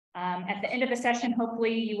At the end of the session,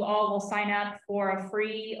 hopefully you all will sign up for a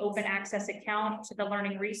free open access account to the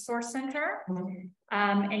Learning Resource Center.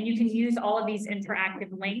 And you can use all of these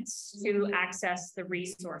interactive links to access the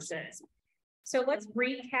resources. So let's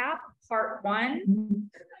recap part one.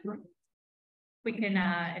 We can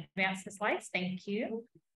advance the slides, thank you.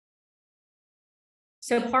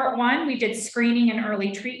 So part one, we did screening and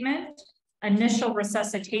early treatment, initial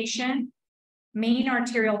resuscitation, mean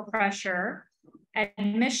arterial pressure,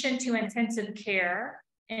 admission to intensive care,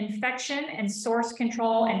 infection and source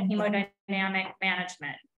control, and hemodynamic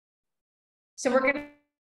management. So we're going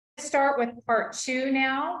to start with part two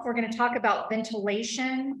now. We're going to talk about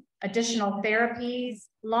ventilation, additional therapies,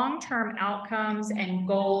 long-term outcomes, and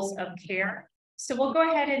goals of care. So we'll go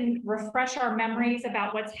ahead and refresh our memories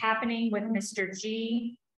about what's happening with Mr.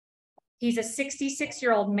 G. He's a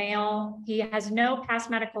 66-year-old male. He has no past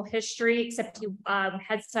medical history, except he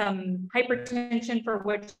had some hypertension for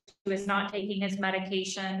which he was not taking his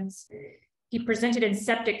medications. He presented in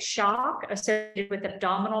septic shock associated with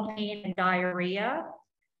abdominal pain and diarrhea.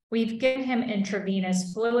 We've given him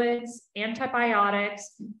intravenous fluids,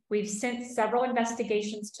 antibiotics. We've sent several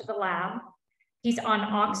investigations to the lab. He's on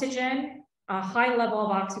oxygen, a high level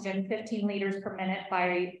of oxygen, 15 liters per minute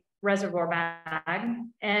by reservoir bag,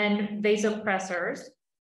 and vasopressors.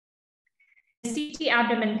 The CT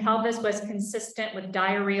abdomen pelvis was consistent with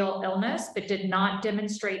diarrheal illness, but did not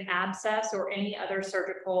demonstrate abscess or any other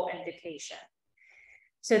surgical indication.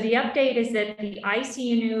 So the update is that the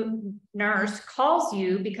ICU nurse calls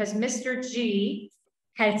you because Mr. G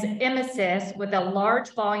has emesis with a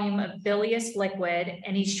large volume of bilious liquid,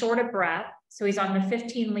 and he's short of breath. So he's on the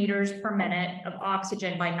 15 liters per minute of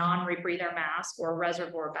oxygen by non-rebreather mask or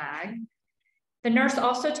reservoir bag. The nurse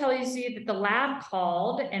also tells you that the lab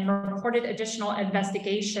called and reported additional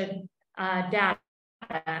investigation data.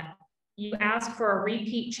 You ask for a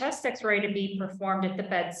repeat chest x-ray to be performed at the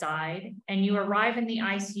bedside, and you arrive in the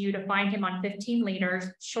ICU to find him on 15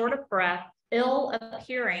 liters, short of breath, ill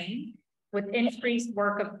appearing, with increased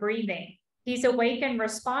work of breathing. He's awake and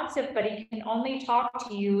responsive, but he can only talk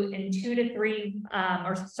to you in 3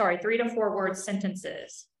 to 4 word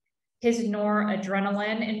sentences. His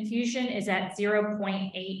noradrenaline infusion is at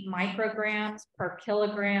 0.8 micrograms per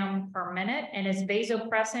kilogram per minute, and his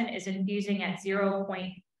vasopressin is infusing at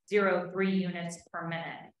 0.03 units per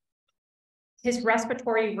minute. His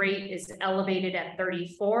respiratory rate is elevated at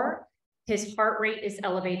 34. His heart rate is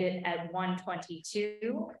elevated at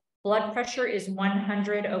 122. Blood pressure is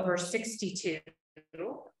 100/62,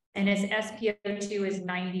 and his SpO2 is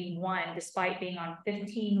 91, despite being on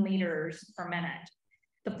 15 liters per minute.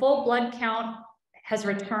 The full blood count has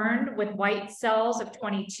returned with white cells of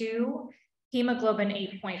 22, hemoglobin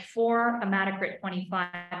 8.4, hematocrit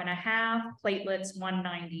 25.5, platelets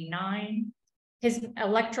 199. His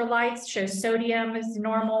electrolytes show sodium is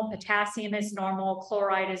normal, potassium is normal,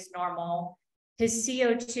 chloride is normal. His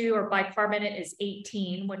CO2 or bicarbonate is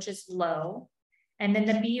 18, which is low. And then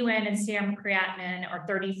the BUN and serum creatinine are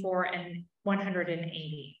 34 and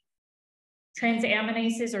 180.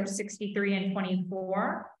 Transaminases are 63 and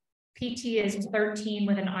 24. PT is 13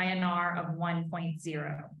 with an INR of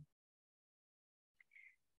 1.0.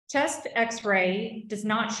 Chest x-ray does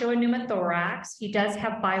not show a pneumothorax. He does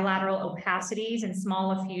have bilateral opacities and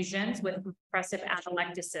small effusions with compressive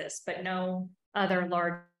atelectasis, but no other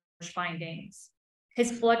large findings.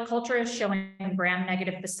 His blood culture is showing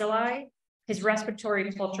gram-negative bacilli. His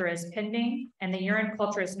respiratory culture is pending, and the urine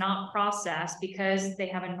culture is not processed because they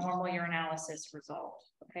have a normal urinalysis result.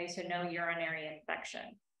 Okay, so no urinary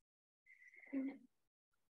infection.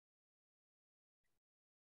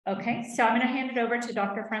 Okay, so I'm going to hand it over to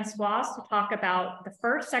Dr. Francois to talk about the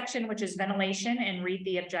first section, which is ventilation, and read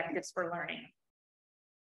the objectives for learning.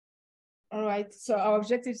 All right, so our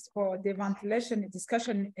objectives for the ventilation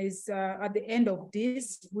discussion is at the end of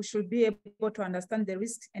this, we should be able to understand the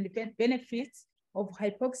risks and the benefits of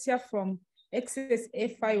hypoxia from excess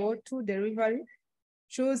FiO2 delivery,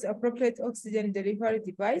 choose appropriate oxygen delivery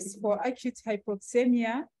device for acute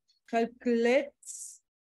hypoxemia, calculate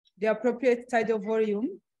the appropriate tidal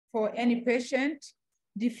volume for any patient,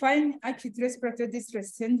 define acute respiratory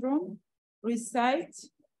distress syndrome, recite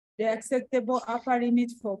the acceptable upper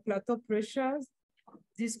limit for plateau pressures,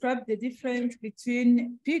 describe the difference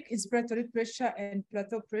between peak inspiratory pressure and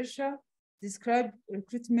plateau pressure, describe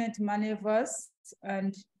recruitment maneuvers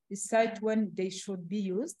and decide when they should be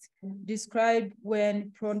used, describe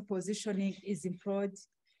when prone positioning is employed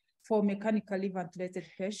for mechanically ventilated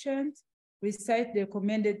patients, recite the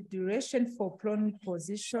recommended duration for prone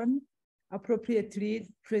position, appropriately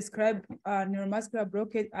prescribe neuromuscular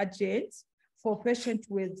blockade agents for patients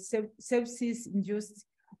with sepsis-induced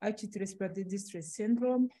acute respiratory distress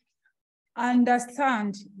syndrome.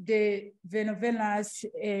 Understand the venovenous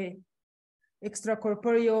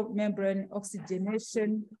extracorporeal membrane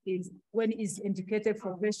oxygenation is when is indicated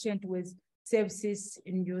for patient with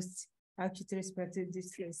sepsis-induced acute respiratory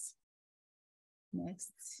distress.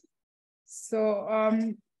 Next. So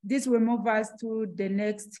this will move us to the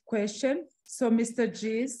next question. So Mr.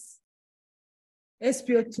 G's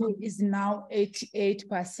SpO2 is now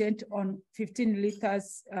 88% on 15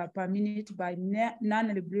 liters per minute by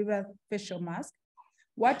non-rebreather facial mask.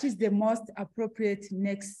 What is the most appropriate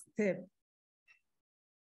next step?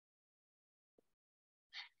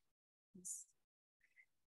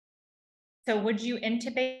 So would you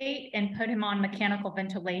intubate and put him on mechanical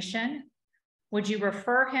ventilation? Would you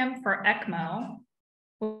refer him for ECMO?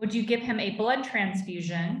 Would you give him a blood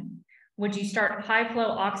transfusion? Would you start high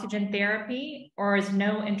flow oxygen therapy, or is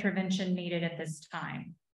no intervention needed at this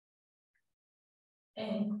time?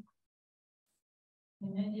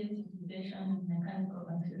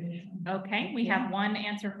 Okay, we have one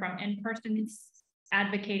answer from in-person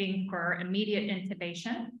advocating for immediate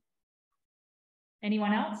intubation.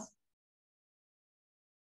 Anyone else?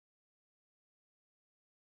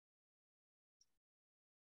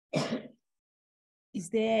 Is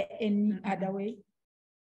there any other way?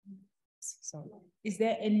 So, is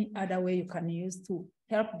there any other way you can use to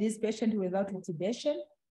help this patient without intubation?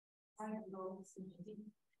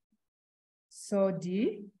 So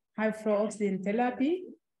D, high flow oxygen therapy.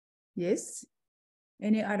 Yes.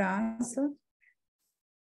 Any other answer?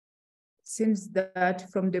 Seems that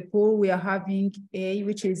from the pool we are having A,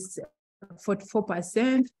 which is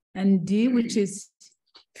 44%, and D, which is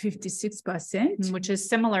 56%. Which is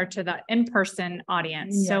similar to the in-person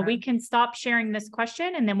audience. Yeah. So we can stop sharing this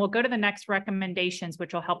question and then we'll go to the next recommendations,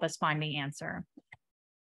 which will help us find the answer.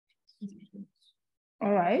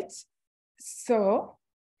 All right. So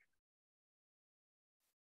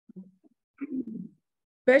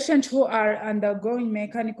patients who are undergoing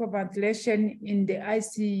mechanical ventilation in the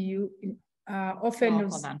ICU often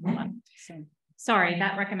hold on. Sorry,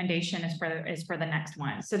 that recommendation is for the next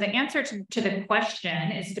one. So the answer to the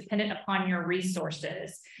question is dependent upon your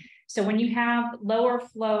resources. So when you have lower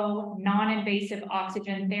flow, non-invasive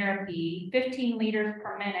oxygen therapy, 15 liters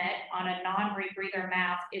per minute on a non-rebreather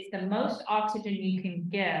mask is the most oxygen you can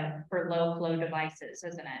give for low flow devices,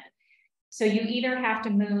 isn't it? So you either have to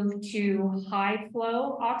move to high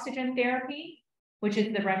flow oxygen therapy, which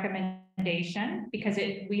is the recommendation, because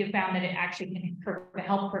we have found that it actually can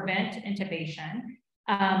help prevent intubation.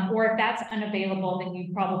 Or if that's unavailable, then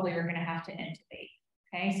you probably are going to have to intubate.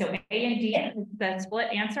 Okay, so A and D is the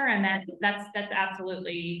split answer, and that's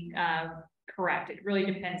absolutely correct. It really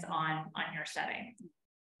depends on your setting.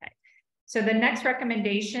 Okay. So the next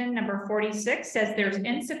recommendation, number 46, says there's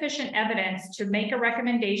insufficient evidence to make a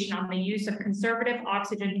recommendation on the use of conservative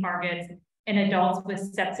oxygen targets in adults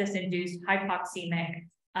with sepsis-induced hypoxemic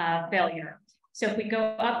failure. So if we go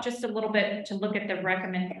up just a little bit to look at the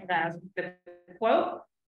quote,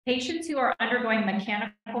 patients who are undergoing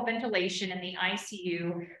mechanical ventilation in the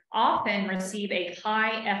ICU often receive a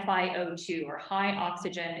high FiO2 or high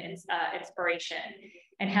oxygen expiration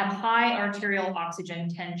and have high arterial oxygen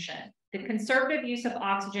tension. The conservative use of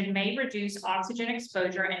oxygen may reduce oxygen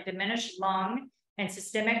exposure and diminish lung and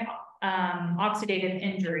systemic oxidative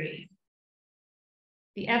injury.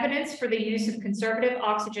 The evidence for the use of conservative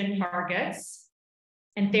oxygen targets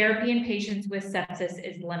and therapy in patients with sepsis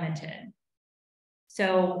is limited.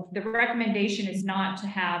 So the recommendation is not to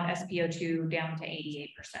have SpO2 down to 88%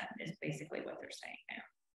 is basically what they're saying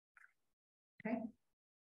there. Okay.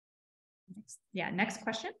 Next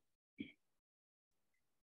question.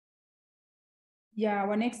 Yeah,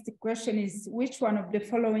 our next question is, which one of the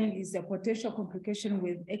following is a potential complication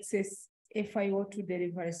with excess FiO2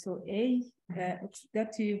 delivery? So A,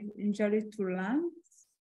 oxidative injury to lungs,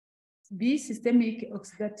 B, systemic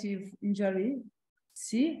oxidative injury,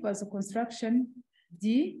 C, vasoconstriction,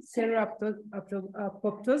 D, cellular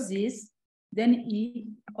apoptosis, then E,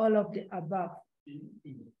 all of the above.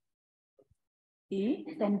 E,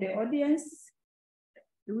 from the audience,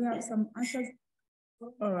 do we have some answers?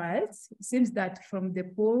 All right, it seems that from the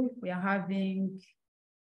poll, we are having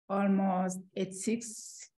almost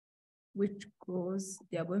 86, which goes,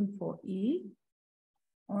 they are going for E,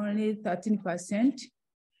 only 13%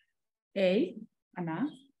 A, Anna.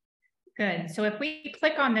 Good. So if we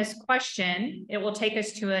click on this question, it will take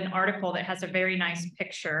us to an article that has a very nice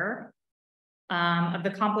picture of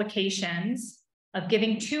the complications of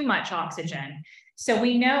giving too much oxygen. So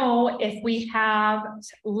we know if we have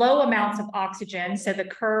low amounts of oxygen, so the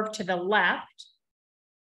curve to the left,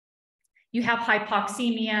 you have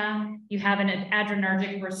hypoxemia, you have an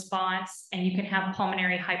adrenergic response, and you can have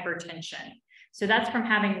pulmonary hypertension. So that's from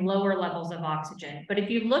having lower levels of oxygen. But if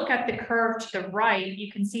you look at the curve to the right, you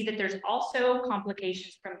can see that there's also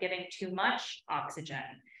complications from giving too much oxygen.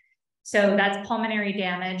 So that's pulmonary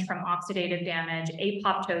damage from oxidative damage,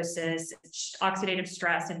 apoptosis, oxidative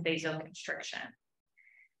stress, and vasoconstriction.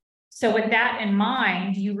 So with that in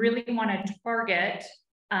mind, you really want to target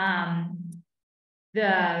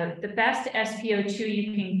the best SpO2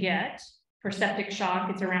 you can get for septic shock.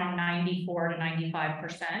 It's around 94 to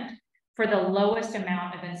 95% for the lowest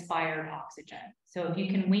amount of inspired oxygen. So if you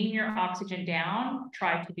can wean your oxygen down,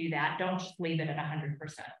 try to do that. Don't just leave it at 100%.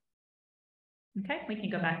 Okay, we can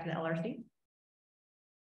go back to the LRC.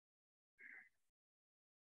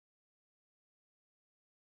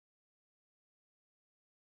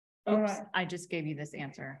 Oops, all right. I just gave you this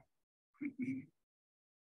answer.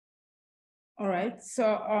 All right,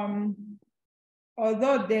 so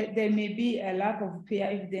although there may be a lack of peer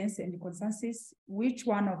evidence and consensus, which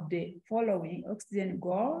one of the following oxygen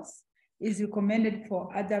goals is recommended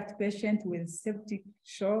for adult patients with septic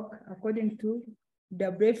shock according to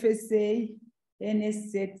WFSA,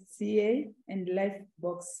 NSZCA, and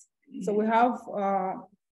Lifebox? So we have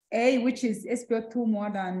A, which is SpO2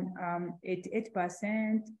 more than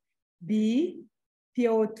 88%, B,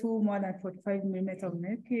 PO2 more than 45 millimeters of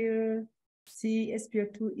mercury, C,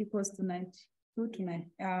 SpO2 equals to 92 to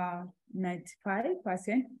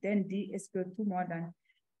 95%, then D, SpO2 more than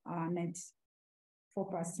 94%.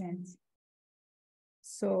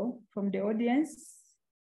 So from the audience,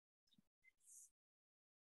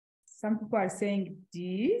 some people are saying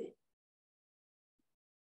D,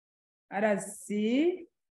 others C.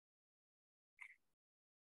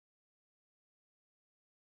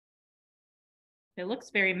 It looks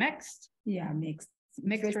very mixed. Yeah, mixed.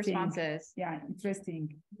 Mixed responses. Yeah,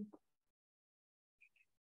 interesting.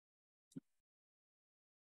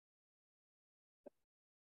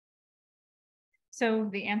 So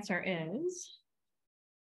the answer is?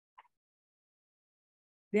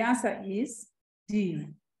 The answer is D.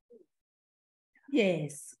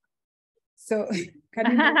 Yes. So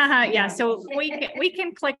can you yeah, so we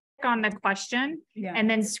can click on the question, yeah, and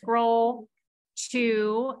then scroll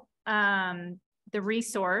to the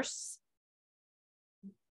resource.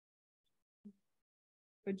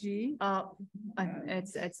 G.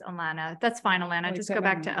 It's Alana. That's fine, Alana. Just go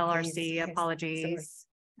back to LRC. Yes. Apologies.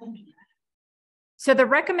 Sorry. So the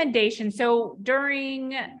recommendation. So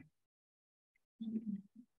during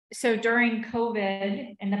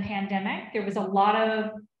COVID and the pandemic, there was a lot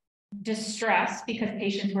of distress because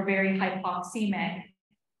patients were very hypoxemic.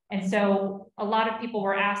 And so a lot of people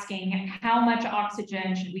were asking, how much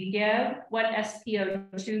oxygen should we give? What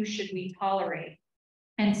SpO2 should we tolerate?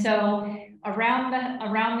 And so around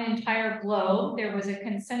the entire globe, there was a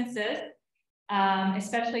consensus,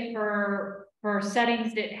 especially for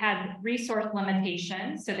settings that had resource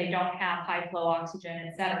limitations, so they don't have high flow oxygen,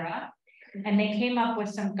 et cetera. And they came up with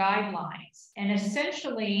some guidelines. And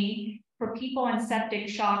essentially, for people in septic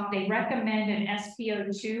shock, they recommend an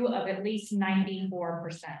SpO2 of at least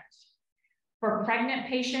 94%. For pregnant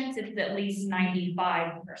patients, it's at least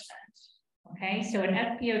 95%. Okay, so an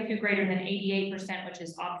SpO2 greater than 88%, which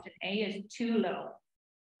is option A, is too low.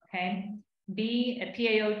 Okay, B, a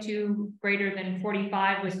PaO2 greater than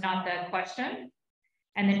 45 was not the question.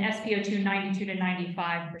 And then SpO2 92 to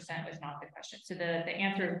 95% was not the question. So the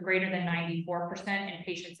answer is greater than 94% in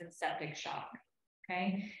patients in septic shock.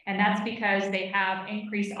 Okay, and that's because they have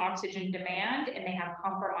increased oxygen demand and they have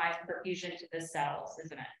compromised perfusion to the cells,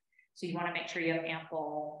 isn't it? So you want to make sure you have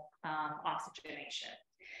ample oxygenation.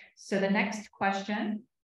 So the next question,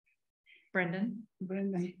 Brendan.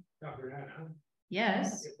 Dr. Anna.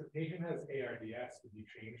 Yes. If the patient has ARDS, would you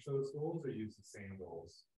change those goals or use the same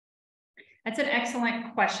goals? That's an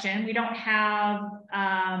excellent question. We don't have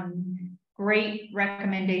great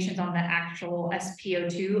recommendations on the actual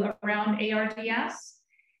SpO2 around ARDS.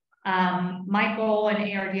 My goal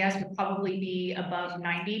in ARDS would probably be above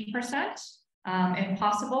 90%, if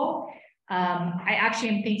possible. I actually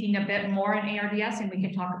am thinking a bit more in ARDS, and we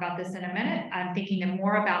can talk about this in a minute. I'm thinking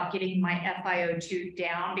more about getting my FiO2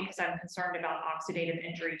 down because I'm concerned about oxidative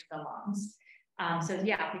injury to the lungs. So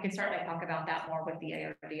yeah, we can certainly talk about that more with the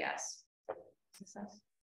ARDS. Success.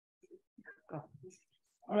 Go.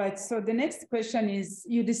 All right, so the next question is,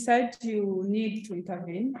 you decide you need to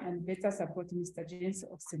intervene and better support Mr. James'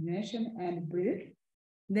 oxygenation and breathe.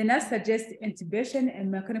 The nurse suggests intubation and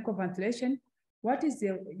mechanical ventilation. What is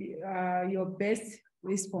your best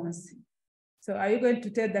response? So are you going to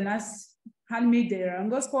tell the nurse, hand me the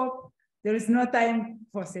laryngoscope, there is no time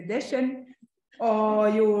for sedation, or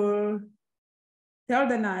you will tell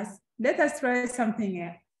the nurse, let us try something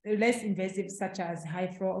less invasive, such as high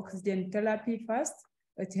flow oxygen therapy first.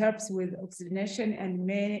 It helps with oxygenation and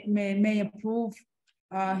may improve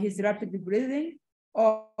his rapid breathing.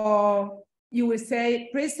 Or you will say,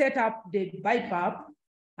 please set up the BiPAP.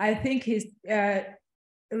 I think he's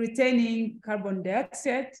retaining carbon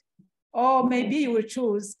dioxide. Or maybe you will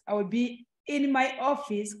choose, I will be in my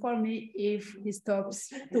office, call me if he stops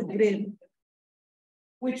to breathe.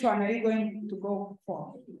 Which one are you going to go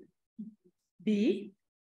for? B.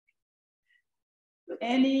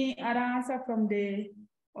 Any other answer from the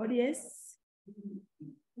audience?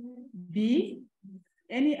 B.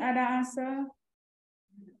 Any other answer?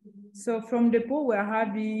 So from the pool, we're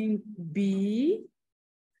having B,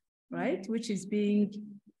 right, which is being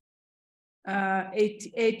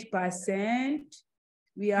 88%.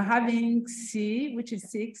 We are having C, which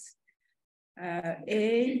is 6,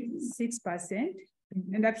 A, 6%.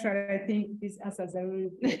 And actually, I think these answers are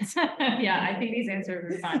really good. Yeah, I think these answers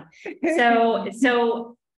are fun. So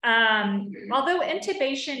although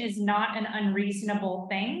intubation is not an unreasonable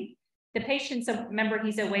thing, the patient's, remember,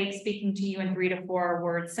 he's awake speaking to you in 3 to 4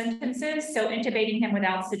 word sentences. So intubating him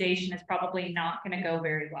without sedation is probably not going to go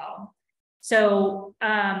very well. So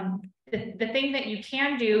the thing that you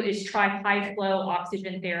can do is try high flow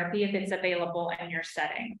oxygen therapy if it's available in your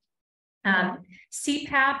setting.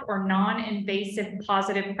 CPAP or non-invasive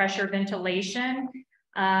positive pressure ventilation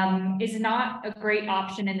is not a great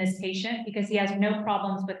option in this patient because he has no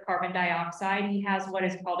problems with carbon dioxide. He has what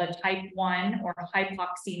is called a type 1 or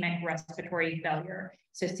hypoxemic respiratory failure.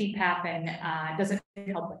 So CPAP and doesn't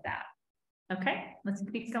help with that. Okay, let's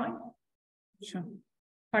keep going. Sure.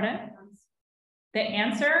 Pardon? The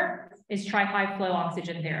answer is try high flow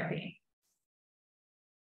oxygen therapy.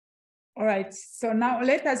 All right, so now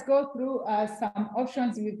let us go through some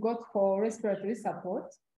options we've got for respiratory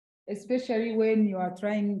support, especially when you are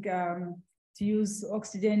trying to use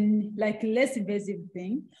oxygen, like less invasive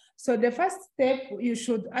thing. So the first step, you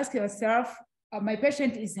should ask yourself, my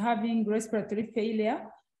patient is having respiratory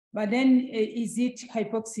failure, but then is it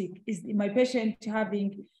hypoxic? Is my patient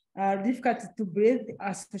having difficulty to breathe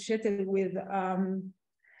associated with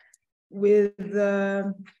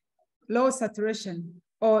low saturation?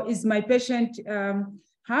 Or is my patient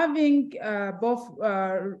having both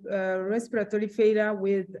respiratory failure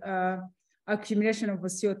with accumulation of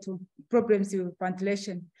CO2, problems with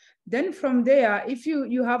ventilation? Then from there, if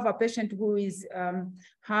you have a patient who is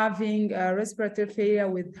having respiratory failure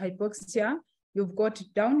with hypoxia, you've got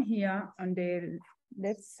down here on the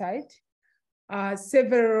left side,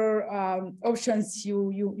 several options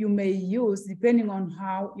you may use depending on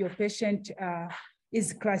how your patient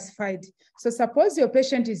is classified. So suppose your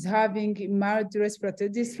patient is having mild respiratory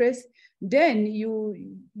distress, then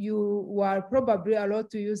you are probably allowed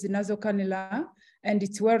to use the nasal cannula and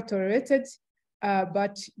it's well tolerated,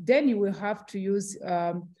 but then you will have to use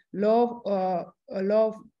low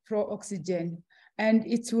flow oxygen, and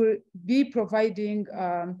it will be providing,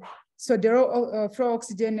 so the flow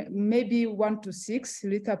oxygen maybe 1 to 6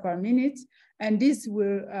 liters per minute, and this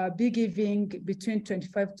will be giving between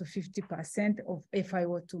 25 to 50% of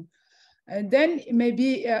FiO2. And then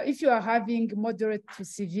maybe if you are having moderate to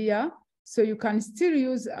severe, so you can still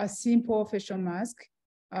use a simple facial mask,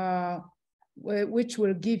 which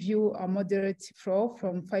will give you a moderate flow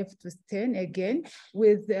from 5 to 10 again,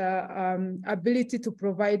 with ability to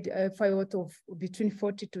provide FiO2 of between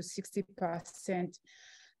 40 to 60%.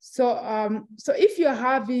 So, so if you're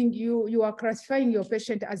having, you are classifying your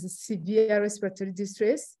patient as a severe respiratory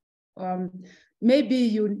distress, maybe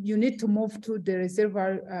you need to move to the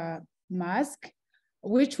reservoir mask,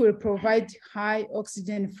 which will provide high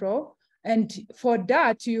oxygen flow. And for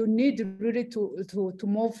that, you need really to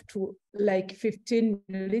move to like 15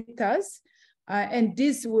 liters. And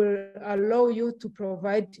this will allow you to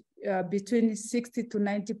provide between 60 to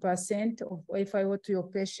 90% of FiO to your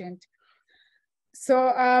patient.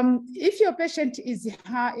 So if your patient is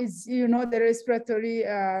the respiratory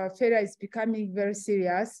failure is becoming very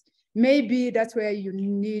serious, maybe that's where you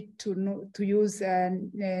need to use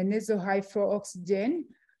nasal high flow oxygen.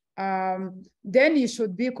 Then you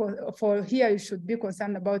should be, you should be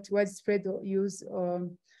concerned about widespread use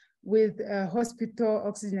with hospital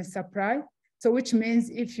oxygen supply. So which means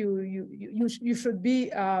if you should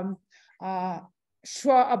be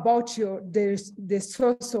sure about the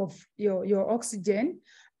source of your oxygen,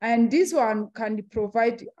 and this one can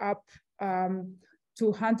provide up to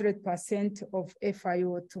 100% of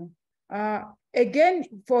FiO2. Again,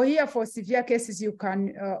 for severe cases, you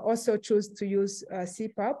can also choose to use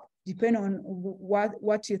CPAP, depending on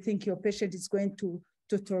what you think your patient is going to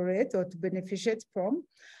tolerate or to beneficiate from.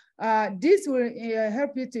 This will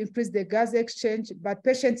help you to increase the gas exchange, but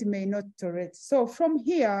patient may not tolerate. So from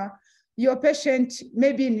here, your patient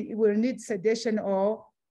maybe will need sedation or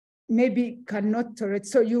maybe cannot tolerate.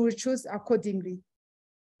 So you will choose accordingly.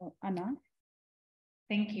 Anna?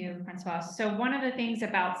 Thank you, Francois. So one of the things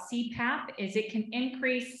about CPAP is it can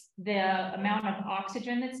increase the amount of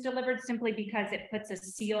oxygen that's delivered simply because it puts a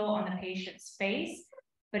seal on the patient's face,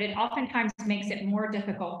 but it oftentimes makes it more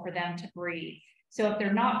difficult for them to breathe. So if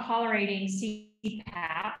they're not tolerating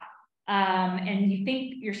CPAP, and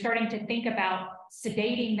you're starting to think about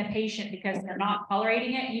sedating the patient because they're not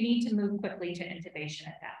tolerating it, you need to move quickly to intubation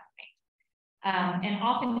at that point. And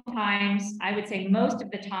oftentimes, I would say most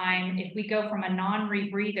of the time, if we go from a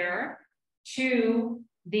non-rebreather to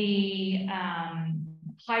the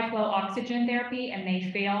high flow oxygen therapy and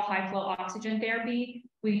they fail high flow oxygen therapy,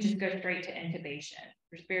 we just go straight to intubation.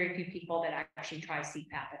 There's very few people that actually try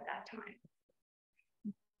CPAP at that time.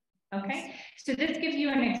 Okay, so this gives you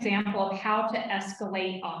an example of how to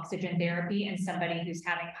escalate oxygen therapy in somebody who's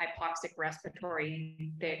having hypoxic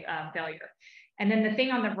respiratory failure. And then the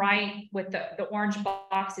thing on the right with the orange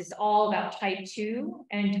box is all about type 2.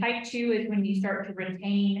 And type 2 is when you start to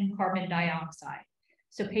retain carbon dioxide.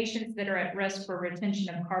 So patients that are at risk for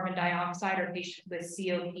retention of carbon dioxide are patients with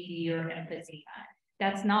COPD or emphysema.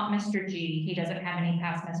 That's not Mr. G. He doesn't have any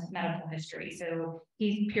past medical history. So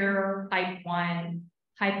he's pure type 1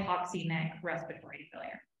 hypoxemic respiratory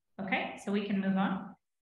failure. Okay, so we can move on.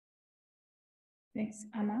 Thanks,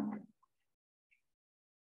 Anna.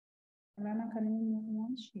 Alana, can you move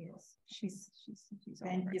on? She is. She's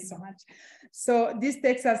Thank you so much. So this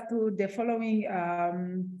takes us to the following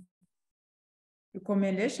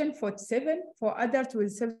recommendation 47 for adults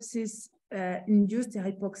with sepsis induced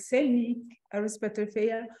hypoxemic respiratory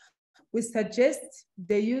failure. We suggest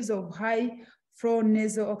the use of high flow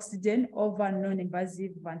nasal oxygen over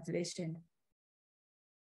non-invasive ventilation.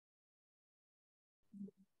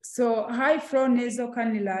 So high flow nasal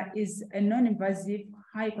cannula is a non-invasive,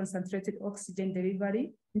 high concentrated oxygen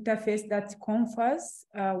delivery interface that confers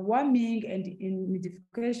warming and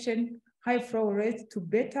humidification high flow rate to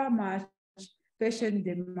better match patient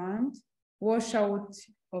demand, washout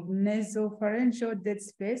of nasopharyngeal dead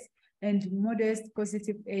space, and modest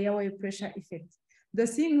positive airway pressure effect. The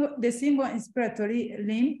single inspiratory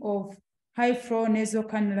limb of high flow nasal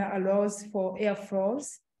cannula allows for airflows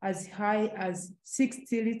as high as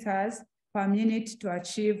 60 liters per minute to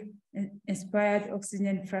achieve inspired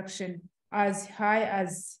oxygen fraction as high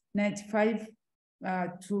as 95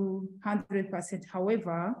 to 100%.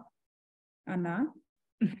 However, Anna?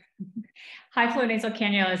 High flow nasal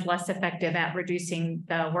cannula is less effective at reducing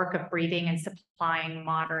the work of breathing and supplying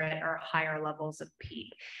moderate or higher levels of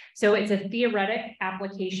PEEP. So it's a theoretic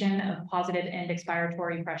application of positive end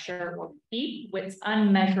expiratory pressure, or PEEP. It's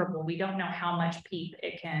unmeasurable. We don't know how much PEEP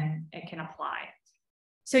it can apply.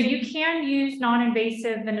 So you can use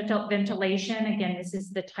non-invasive ventilation. Again, this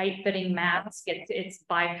is the tight-fitting mask. It's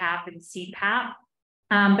BiPAP and CPAP.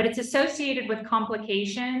 But it's associated with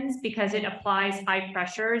complications because it applies high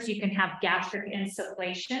pressures. You can have gastric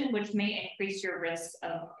insufflation, which may increase your risk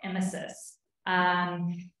of emesis.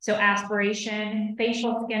 So aspiration,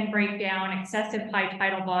 facial skin breakdown, excessive high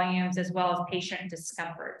tidal volumes, as well as patient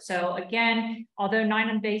discomfort. So again, although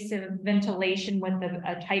non-invasive ventilation with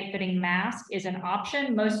a tight-fitting mask is an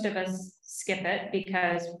option, most of us skip it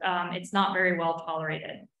because it's not very well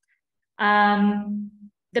tolerated.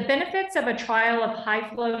 The benefits of a trial of high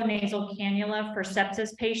flow nasal cannula for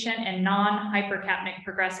sepsis patient and non-hypercapnic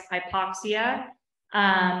progressive hypoxia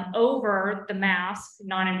over the mask,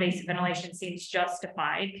 non-invasive ventilation seems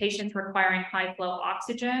justified. Patients requiring high flow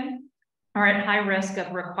oxygen are at high risk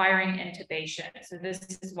of requiring intubation. So this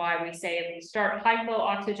is why we say if we start high flow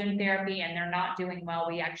oxygen therapy and they're not doing well,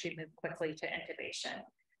 we actually move quickly to intubation.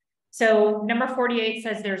 So number 48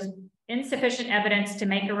 says there's insufficient evidence to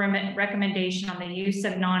make a recommendation on the use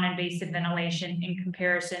of non-invasive ventilation in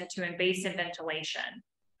comparison to invasive ventilation.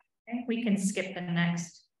 Okay, we can skip the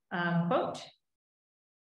next quote.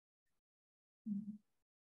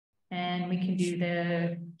 And we can do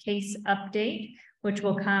the case update, which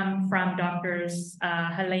will come from Doctors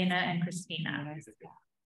Helena and Christina.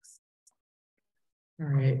 All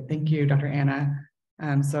right, thank you, Dr. Anna.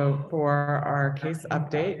 So for our case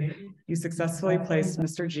update, you successfully placed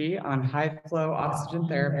Mr. G on high flow oxygen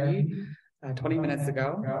therapy 20 minutes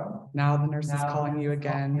ago. Now the nurse is calling you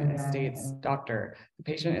again and states, "Doctor, the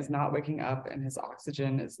patient is not waking up and his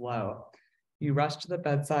oxygen is low." You rush to the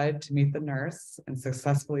bedside to meet the nurse and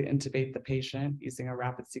successfully intubate the patient using a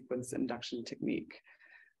rapid sequence induction technique.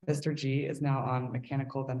 Mr. G is now on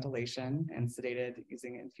mechanical ventilation and sedated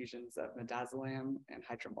using infusions of midazolam and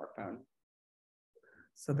hydromorphone.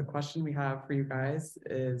 So the question we have for you guys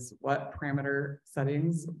is, what parameter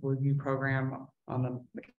settings will you program on the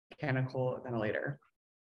mechanical ventilator?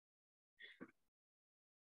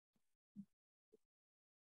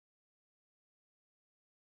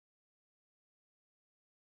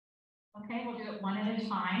 Okay, we'll do it one at a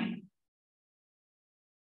time.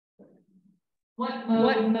 What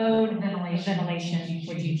mode ventilation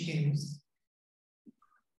would you choose?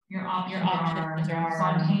 Your options are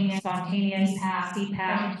spontaneous,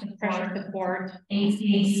 CPAP, pressure support,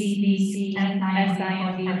 ACDC,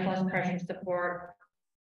 SIMV plus pressure support.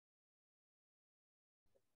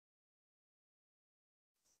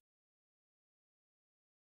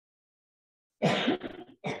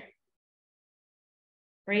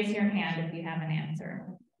 Raise your hand if you have an answer.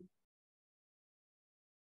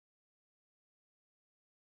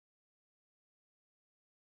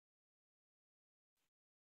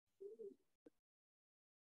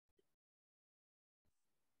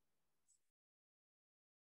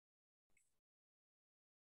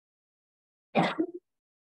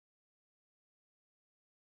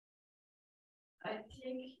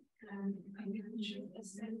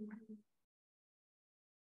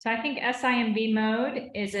 So I think SIMV mode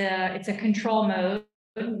is it's a control mode,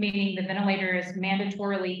 meaning the ventilator is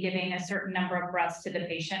mandatorily giving a certain number of breaths to the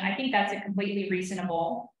patient. I think that's a completely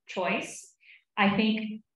reasonable choice. I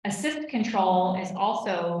think assist control is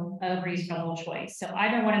also a reasonable choice. So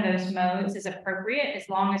either one of those modes is appropriate as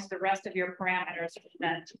long as the rest of your parameters are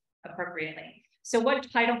set appropriately. So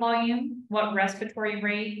what tidal volume, what respiratory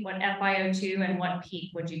rate, what FiO2, and what peak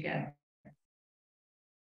would you get?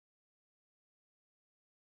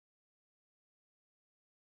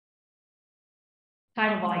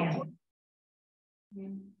 Tidal volume.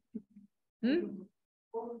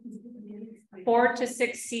 4 to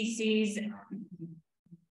 6 cc's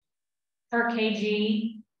per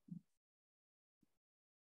kg.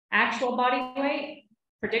 Actual body weight,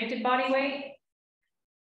 predicted body weight,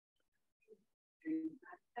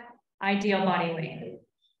 ideal body weight.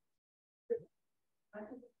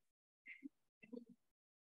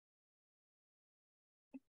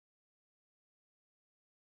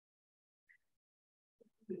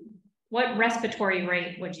 What respiratory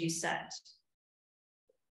rate would you set?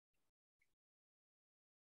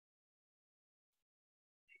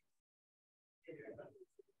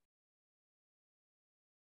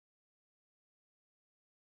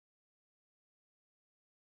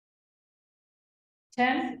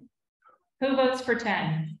 $10? Who votes for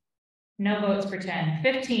 10? No votes for 10.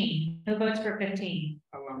 15. Who votes for 15?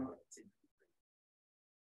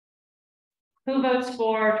 Who votes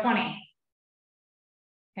for 20?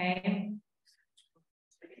 Okay.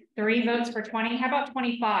 3 votes for 20. How about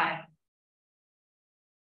 25?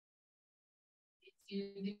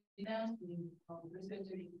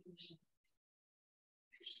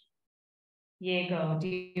 Diego, do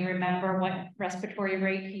you remember what respiratory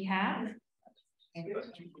rate he had?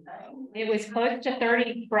 It was close to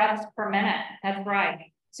 30 breaths per minute. That's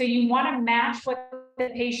right. So you want to match what the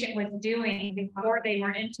patient was doing before they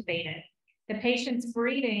were intubated. The patient's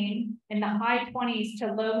breathing in the high 20s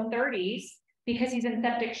to low 30s because he's in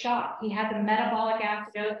septic shock. He had the metabolic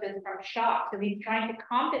acidosis from shock. So he's trying to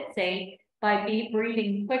compensate by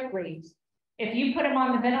breathing quickly. If you put him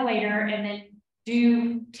on the ventilator and then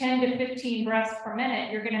do 10 to 15 breaths per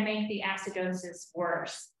minute, you're going to make the acidosis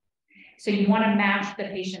worse. So you want to match the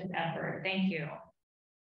patient's effort. Thank you.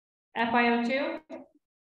 FiO2?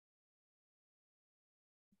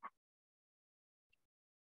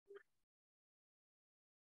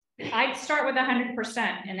 I'd start with 100%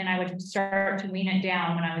 and then I would start to wean it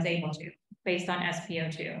down when I was able to, based on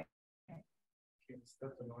SpO2.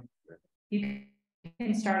 You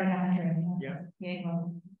can start at 100. Yeah.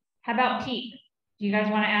 Well. How about PEEP? Do you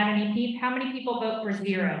guys want to add any PEEP? How many people vote for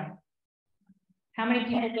 0? How many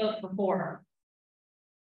people vote for 4?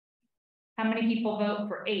 How many people vote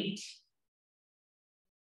for 8?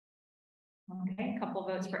 Okay, a couple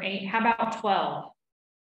votes for 8. How about 12?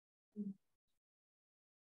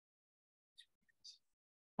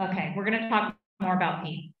 Okay, we're going to talk more about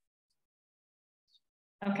PEEP.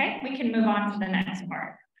 Okay, we can move on to the next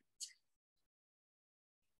part.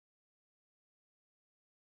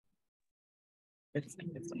 It's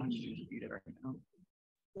unmuted right now.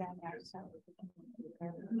 Yeah, so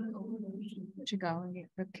to go and get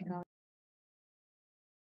going.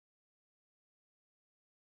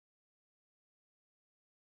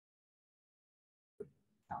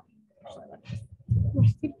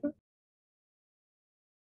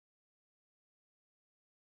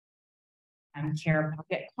 care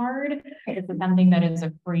pocket card. It's something that is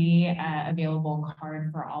a free available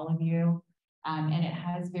card for all of you. And it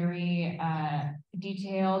has very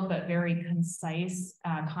detailed but very concise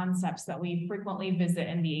concepts that we frequently visit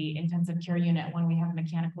in the intensive care unit when we have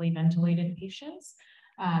mechanically ventilated patients.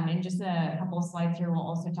 In just a couple of slides here, we'll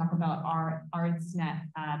also talk about our ARDSNet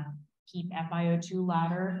PEEP FiO2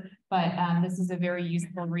 ladder, but this is a very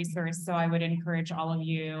useful resource. So I would encourage all of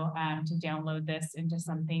you to download this into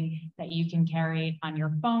something that you can carry on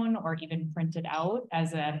your phone or even print it out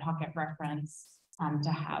as a pocket reference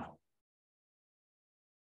to have.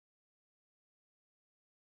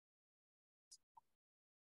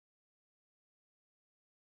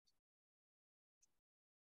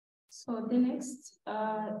 So the next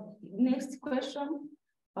question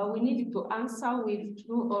we need to answer with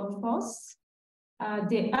true or false.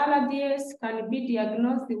 The RDS can be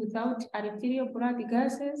diagnosed without arterial blood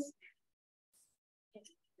gases.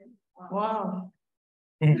 Wow.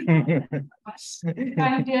 Can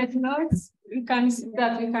diagnose, we can see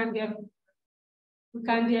that we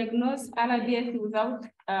can diagnose RDS without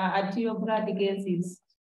arterial blood gases.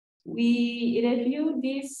 We review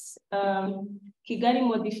this Kigali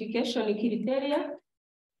modification criteria.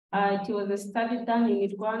 It was a study done in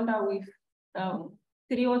Rwanda with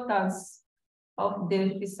 3 authors of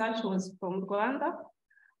the research was from Rwanda.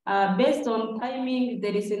 Based on timing,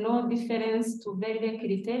 there is no difference to very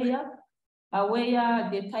criteria, where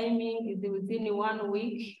the timing is within 1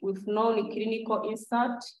 week with non-clinical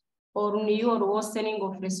insult or new or worsening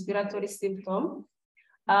of respiratory symptom.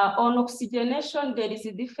 On oxygenation, there is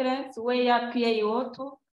a difference where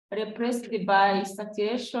PaO2 replaced by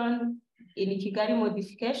saturation in Kigali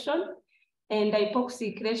modification, and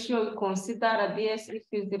hypoxic ratio we consider RDS if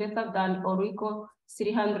is greater than or equal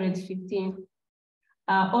 315.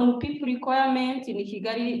 On PEEP requirement in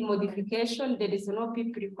Kigali modification, there is no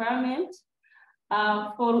PEEP requirement.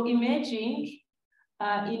 For imaging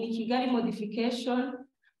in Kigali modification,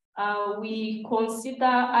 we consider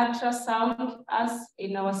ultrasound as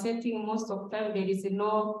in our setting. Most of the time there is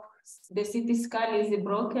no, the CT scan is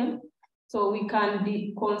broken. So we can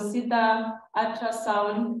consider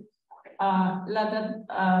ultrasound rather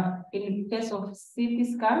in case of CT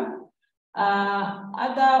scan.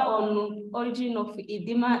 Other on origin of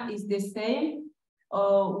edema is the same.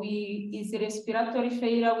 Is respiratory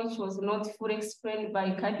failure, which was not fully explained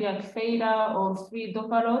by cardiac failure or free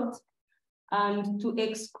overload, and to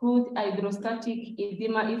exclude hydrostatic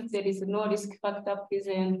edema if there is no risk factor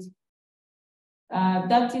present.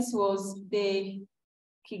 That was the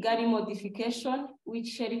Kigali modification,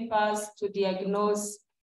 which helps us to diagnose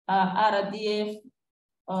RDF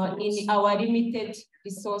in our limited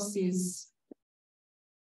resources.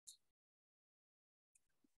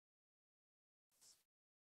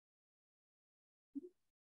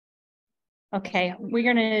 Okay, we're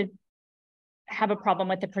going to have a problem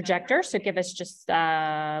with the projector, so give us just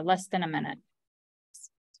less than a minute.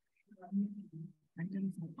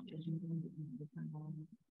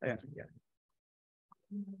 Yeah.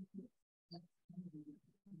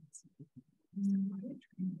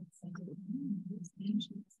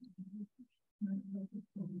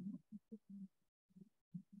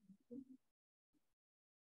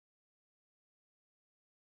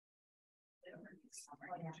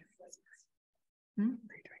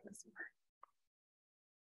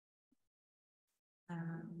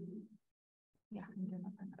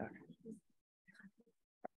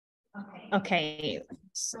 Okay,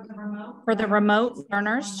 so for the remote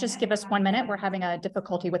learners, just give us 1 minute. We're having a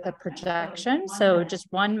difficulty with the projection, so just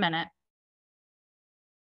 1 minute.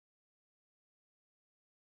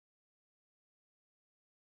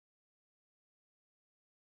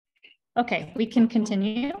 Okay, we can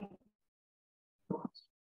continue.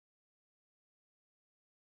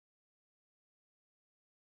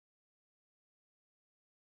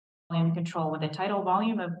 Volume control with a tidal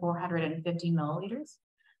volume of 450 milliliters,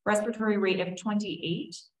 respiratory rate of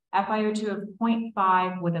 28, FiO2 of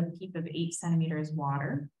 0.5 with a PEEP of 8 centimeters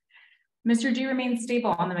water. Mr. G remains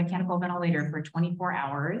stable on the mechanical ventilator for 24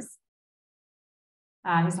 hours.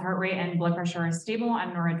 His heart rate and blood pressure are stable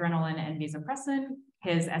on noradrenaline and vasopressin.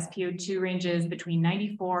 His SpO2 ranges between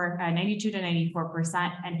 92 to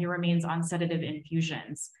 94%, and he remains on sedative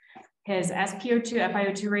infusions. His SpO2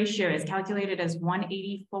 FiO2 ratio is calculated as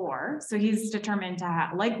 184, so he's determined to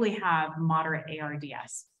likely have moderate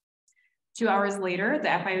ARDS. 2 hours later, the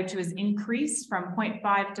FiO2 is increased from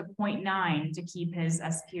 0.5 to 0.9 to keep his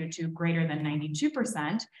SpO2 greater than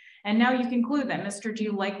 92%. And now you conclude that Mr. G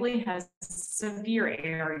likely has severe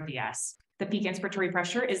ARDS. The peak inspiratory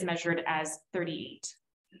pressure is measured as 38.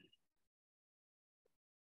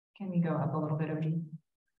 Can we go up a little bit, OG?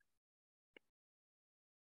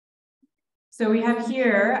 So we have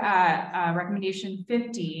here recommendation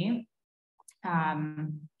 50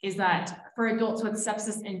 is that for adults with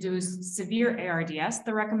sepsis-induced severe ARDS,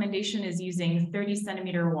 the recommendation is using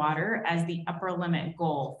 30-centimeter water as the upper limit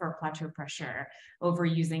goal for plateau pressure over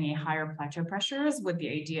using a higher plateau pressures, with the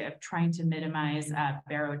idea of trying to minimize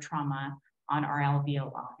barotrauma on our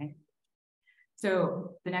alveoli.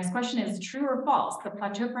 So the next question is true or false? The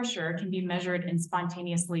plateau pressure can be measured in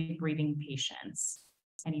spontaneously breathing patients.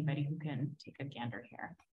 Anybody who can take a gander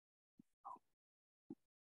here.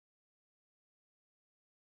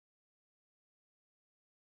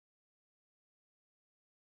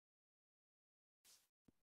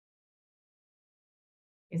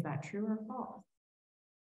 Is that true or false?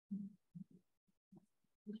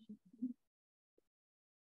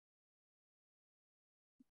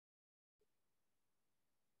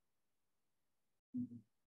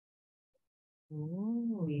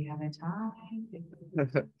 Ooh, we have a tie.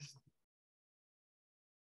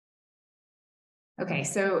 Okay,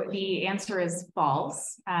 so the answer is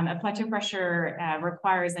false. A plateau pressure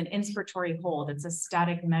requires an inspiratory hold. It's a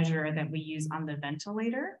static measure that we use on the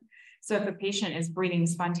ventilator. So if a patient is breathing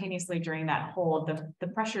spontaneously during that hold, the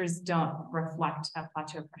pressures don't reflect a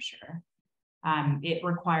plateau pressure. It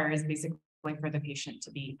requires basically for the patient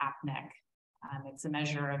to be apneic. It's a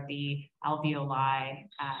measure of the alveoli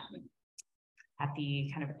at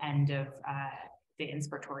the kind of end of the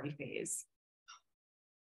inspiratory phase.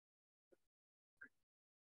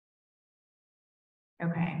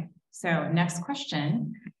 Okay, so next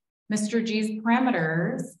question. Mr. G's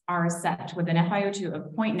parameters are set with an FiO2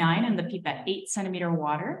 of 0.9 and the PEEP at 8-centimeter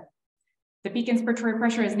water. The peak inspiratory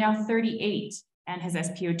pressure is now 38 and his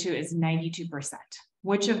SpO2 is 92%.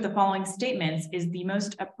 Which of the following statements is the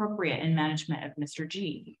most appropriate in management of Mr.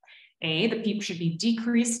 G? A, the PEEP should be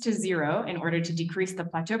decreased to 0 in order to decrease the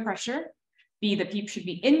plateau pressure. B, the PEEP should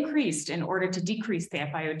be increased in order to decrease the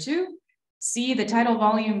FiO2. C, the tidal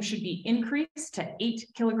volume should be increased to 8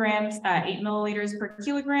 milliliters per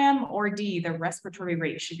kilogram, or D, the respiratory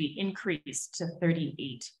rate should be increased to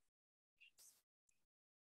 38.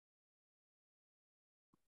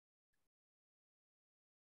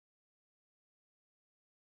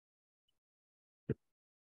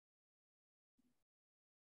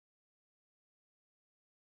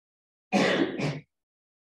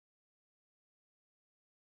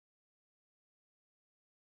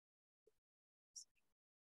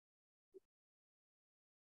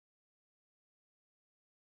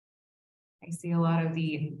 I see a lot of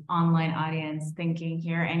the online audience thinking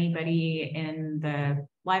here. Anybody in the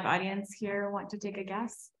live audience here want to take a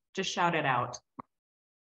guess? Just shout it out.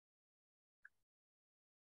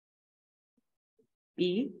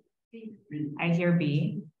 B? I hear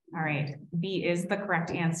B. All right, B is the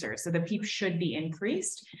correct answer. So the PEEP should be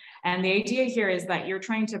increased. And the idea here is that you're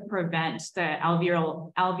trying to prevent the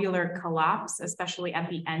alveolar collapse, especially at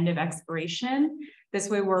the end of expiration. This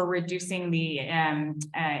way we're reducing the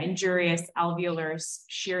injurious alveolar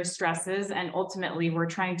shear stresses, and ultimately we're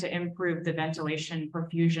trying to improve the ventilation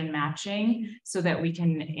perfusion matching so that we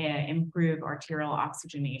can improve arterial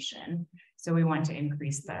oxygenation. So we want to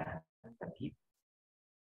increase the PEEP.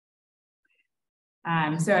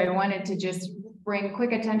 So I wanted to just bring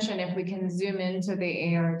quick attention, if we can zoom into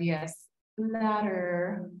the ARDS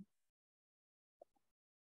ladder.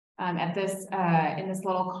 At this, in this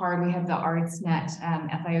little card, we have the ARDSNet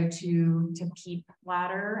FiO2 to PEEP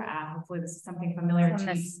ladder. Hopefully this is something familiar on to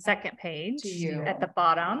the you. second page To you. at the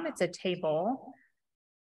bottom, it's a table.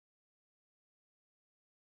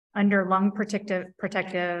 Under lung protective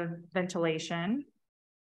ventilation.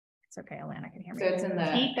 It's okay, Alana can hear me. So it's in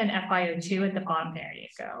the PEEP and FiO2 at the bottom. There you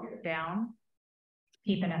go. Down.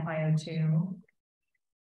 PEEP and FiO2.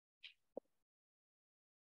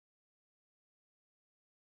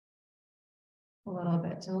 a little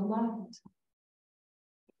bit to the left.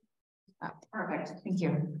 Perfect, thank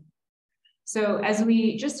you. So as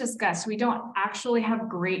we just discussed, we don't actually have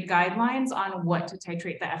great guidelines on what to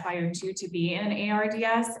titrate the FiO2 to be in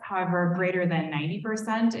ARDS. However, greater than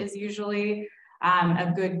 90% is usually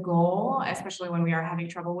a good goal, especially when we are having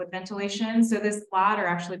trouble with ventilation. So this ladder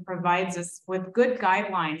actually provides us with good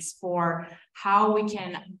guidelines for how we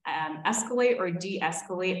can escalate or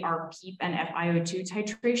de-escalate our PEEP and FiO2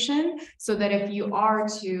 titration, so that if you are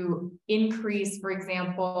to increase, for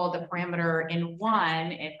example, the parameter in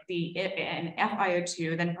one, in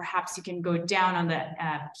FiO2, then perhaps you can go down on the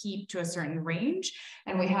PEEP to a certain range.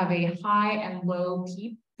 And we have a high and low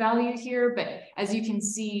PEEP value here, but as you can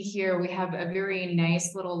see here, we have a very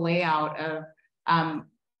nice little layout of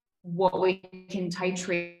what we can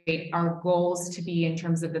titrate our goals to be in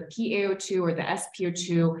terms of the PaO2 or the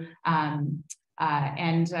SpO2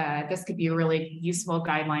 This could be a really useful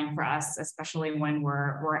guideline for us, especially when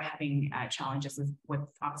we're having challenges with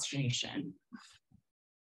oxygenation.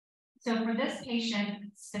 So for this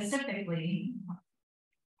patient specifically,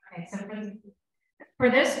 okay, so for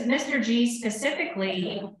this Mr. G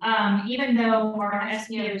specifically, even though our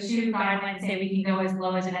SpO2 guidelines say we can go as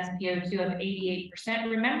low as an SpO2 of 88%,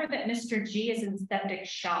 remember that Mr. G is in septic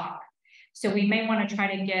shock. So we may want to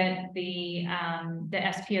try to get the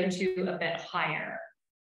SpO2 a bit higher.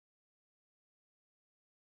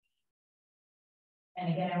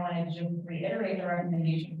 And again, I wanted to reiterate the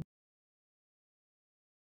recommendation.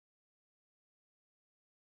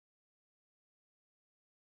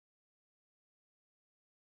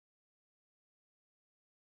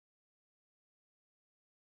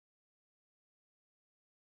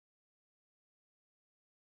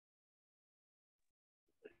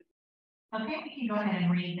 Okay, we can go ahead and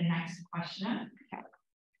read the next question. Okay.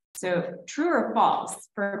 So true or false,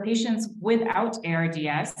 for patients without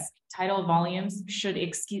ARDS, tidal volumes should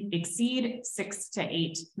exceed 6 to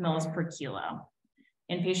 8 mils per kilo.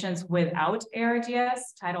 In patients without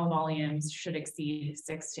ARDS, tidal volumes should exceed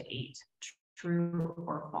 6 to 8. True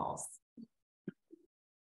or false?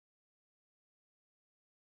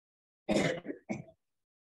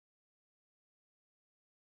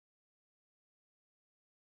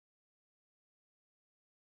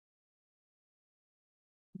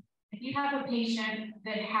 If you have a patient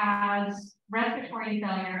that has respiratory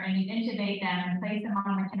failure and you intubate them and place them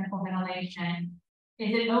on mechanical ventilation, is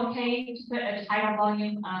it okay to put a tidal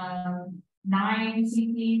volume of 9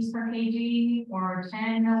 cc's per kg or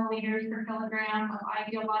 10 milliliters per kilogram of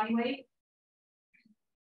ideal body weight?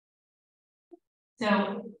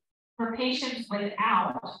 So for patients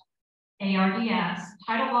without ARDS,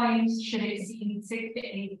 tidal volumes should exceed 6 to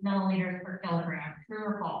 8 milliliters per kilogram. True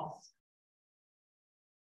or false?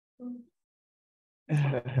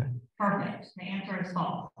 Perfect. The answer is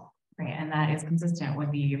false. Right, and that is consistent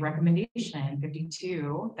with the recommendation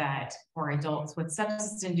 52 that for adults with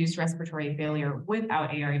sepsis-induced respiratory failure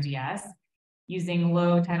without ARDS, using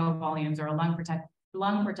low tidal volumes or lung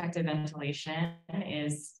protective ventilation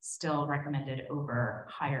is still recommended over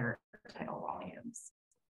higher tidal volumes.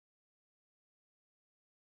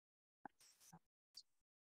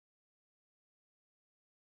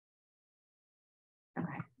 Okay.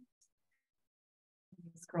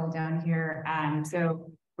 Scroll down here. So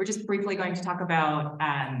we're just briefly going to talk about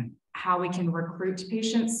how we can recruit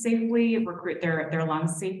patients safely, recruit their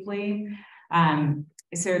lungs safely.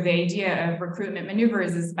 So the idea of recruitment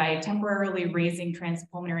maneuvers is by temporarily raising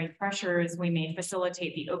transpulmonary pressures, we may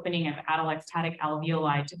facilitate the opening of atelectatic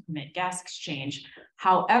alveoli to permit gas exchange.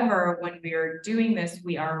 However, when we are doing this,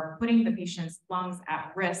 we are putting the patient's lungs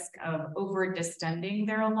at risk of over distending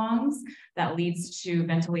their lungs. That leads to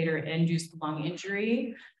ventilator-induced lung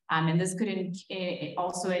injury. And this could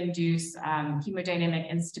also induce hemodynamic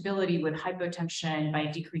instability with hypotension by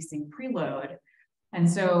decreasing preload. And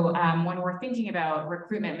so when we're thinking about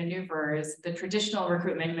recruitment maneuvers, the traditional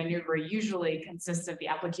recruitment maneuver usually consists of the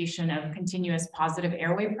application of continuous positive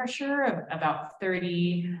airway pressure of about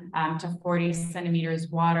 30 to 40 centimeters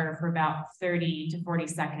water for about 30 to 40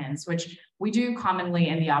 seconds, which we do commonly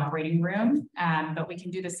in the operating room, but we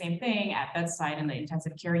can do the same thing at bedside in the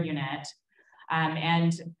intensive care unit.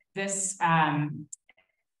 And this,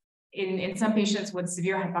 in some patients with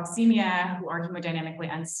severe hypoxemia who are hemodynamically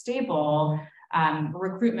unstable,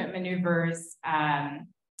 recruitment maneuvers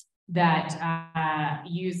that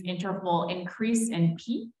use interval increase in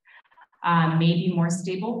PEEP may be more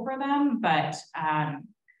stable for them, but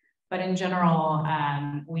in general,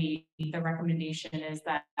 the recommendation is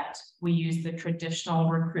that we use the traditional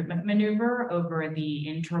recruitment maneuver over the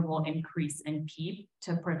interval increase in PEEP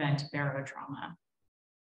to prevent barotrauma.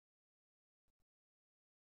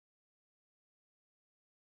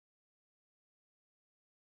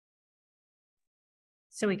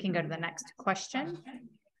 So we can go to the next question.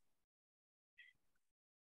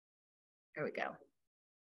 Here we go.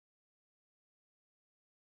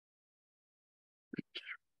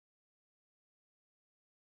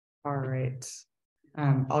 All right.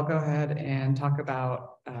 I'll go ahead and talk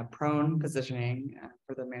about prone positioning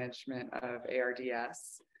for the management of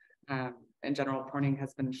ARDS. In general, proning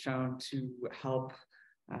has been shown to help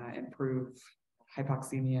improve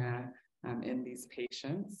hypoxemia in these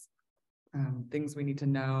patients. Things we need to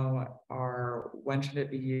know are when should it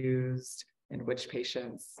be used, in which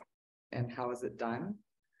patients, and how is it done?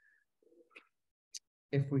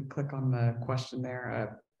 If we click on the question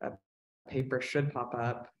there, a paper should pop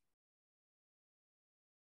up.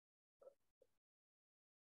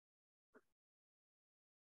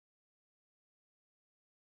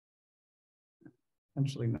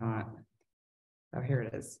 Potentially not. Oh, here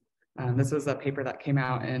it is. This was a paper that came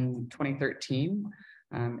out in 2013.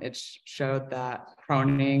 It showed that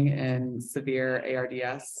proning in severe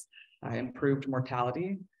ARDS improved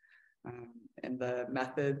mortality. In the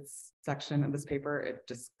methods section of this paper, it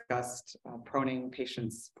discussed proning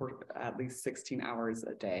patients for at least 16 hours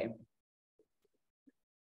a day.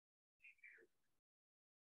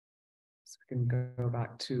 So we can go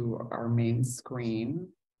back to our main screen.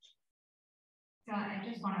 So I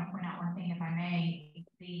just want to point out one thing, if I may.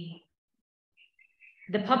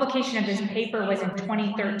 The publication of this paper was in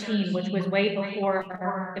 2013, which was way before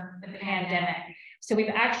the pandemic. So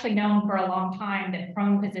we've actually known for a long time that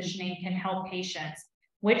prone positioning can help patients.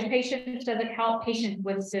 Which patients does it help? Patients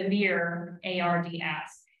with severe ARDS.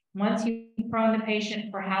 Once you prone the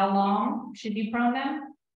patient, for how long should you prone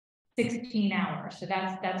them? 16 hours. So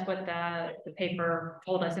that's what the paper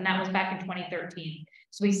told us. And that was back in 2013.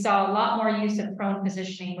 So we saw a lot more use of prone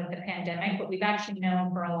positioning with the pandemic, but we've actually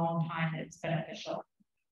known for a long time that it's beneficial.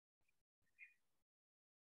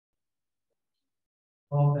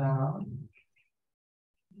 All down.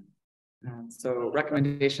 So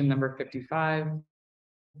recommendation number 55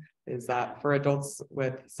 is that for adults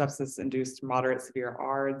with sepsis-induced moderate severe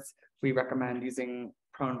ARDS, we recommend using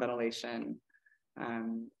prone ventilation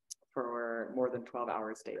for more than 12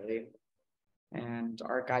 hours daily. And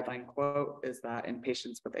our guideline quote is that in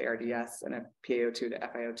patients with ARDS and a PaO2 to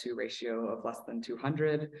FiO2 ratio of less than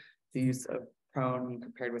 200, the use of prone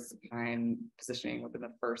compared with supine positioning within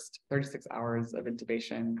the first 36 hours of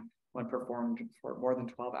intubation when performed for more than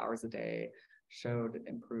 12 hours a day showed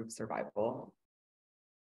improved survival.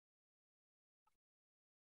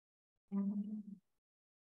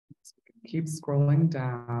 Keep scrolling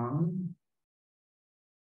down.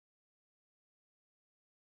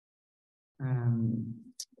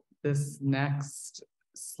 This next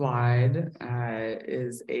slide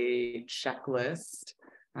is a checklist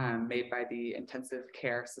made by the Intensive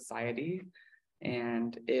Care Society,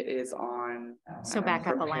 and it is on. So back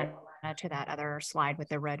up, Alana, to that other slide with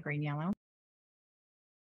the red, green, yellow.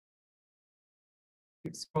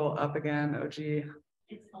 Scroll up again, OG.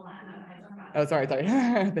 It's Alana. Oh, sorry.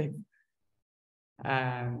 Thanks.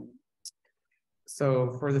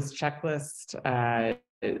 So for this checklist,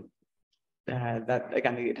 that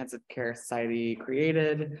again, the Intensive Care Society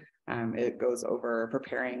created. It goes over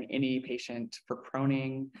preparing any patient for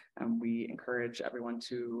proning. We encourage everyone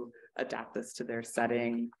to adapt this to their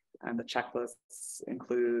setting. The checklist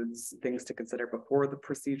includes things to consider before the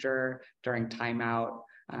procedure, during timeout,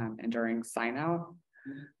 and during sign out.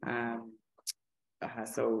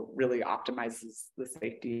 So really optimizes the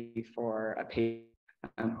safety for a patient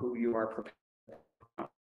who you are preparing.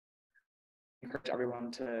 Encourage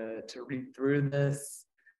everyone to read through this,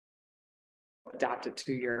 adapt it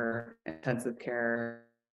to your intensive care.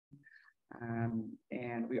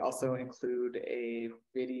 And we also include a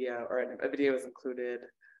video, or a video is included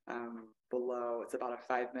below. It's about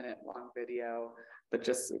a 5-minute long video, but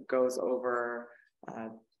just goes over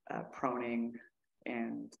proning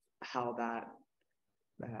and how that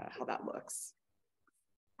looks.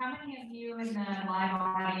 How many of you in the live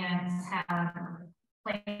audience have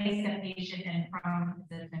placed a patient in prone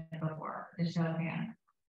position before? The show of hands.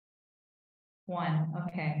 One.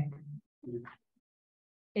 Okay.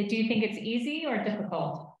 Do you think it's easy or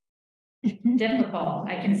difficult? Difficult.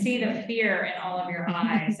 I can see the fear in all of your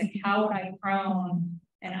eyes. Like, how would I prone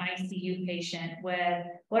an ICU patient with,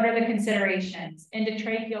 what are the considerations?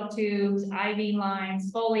 Endotracheal tubes, IV lines,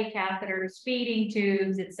 Foley catheters, feeding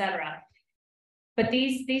tubes, etc. But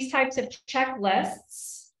these types of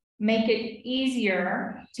checklists make it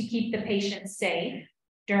easier to keep the patient safe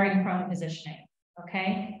during prone positioning,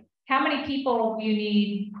 okay? How many people do you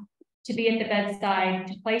need to be at the bedside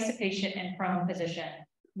to place a patient in prone position?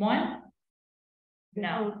 One?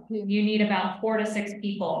 No, you need about 4 to 6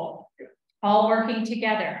 people all working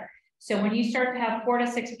together. So when you start to have 4 to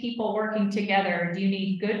 6 people working together, do you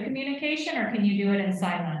need good communication or can you do it in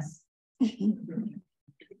silence? You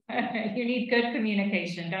need good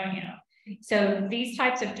communication, don't you? So these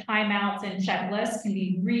types of timeouts and checklists can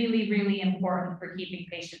be really, really important for keeping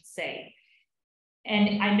patients safe.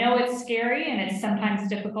 And I know it's scary and it's sometimes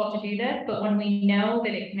difficult to do this, but when we know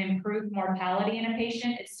that it can improve mortality in a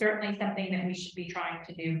patient, it's certainly something that we should be trying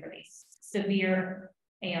to do for these severe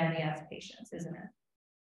ARDS patients, isn't it?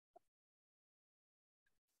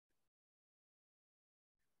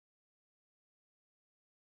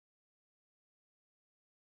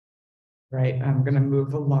 Right, I'm going to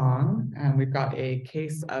move along, and we've got a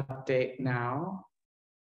case update now.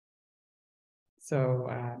 So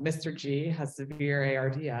Mr. G has severe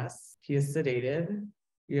ARDS. He is sedated.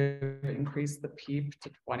 We have increased the PEEP to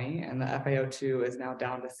 20 and the FaO2 is now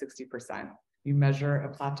down to 60%. You measure a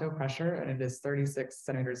plateau pressure and it is 36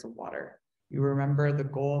 centimeters of water. You remember the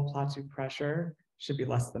goal of plateau pressure should be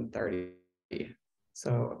less than 30.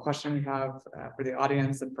 So a question we have for the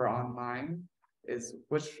audience and for online is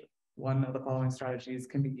which one of the following strategies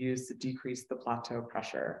can be used to decrease the plateau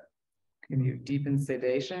pressure? Can you deepen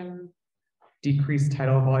sedation, decrease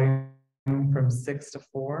tidal volume from 6 to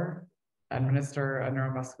 4, administer a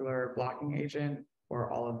neuromuscular blocking agent, or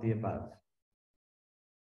all of the above?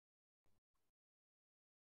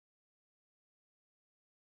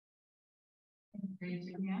 Raise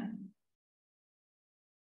your hand.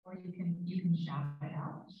 Or you can shout it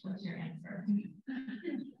out. What's your answer?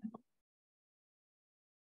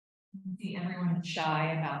 See, everyone's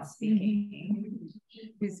shy about speaking.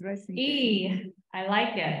 E, I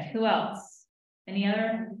like it. Who else? Any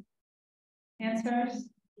other answers?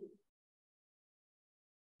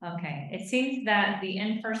 Okay, it seems that the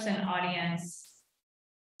in-person audience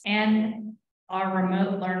and our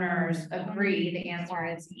remote learners agree the answer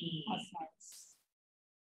is E.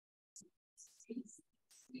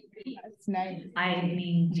 That's nice. I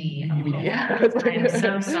mean D. Yeah. I'm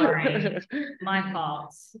so sorry. My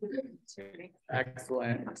fault.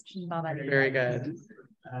 Excellent. Very good.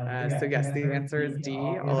 So yes, the answer is D,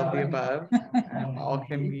 all of the above. All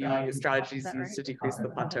can be strategies used to decrease the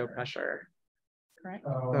plateau pressure. Correct.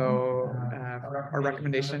 So our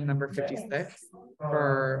recommendation number 56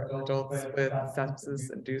 for adults with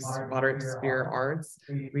sepsis-induced moderate to severe ARDS,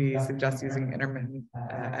 we suggest using intermittent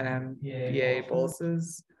NMBA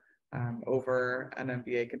boluses over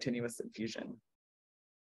NMBA continuous infusion.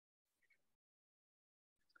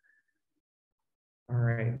 All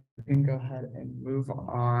right, we can go ahead and move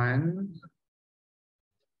on.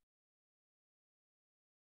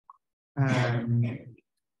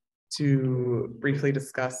 To briefly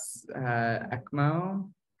discuss ECMO.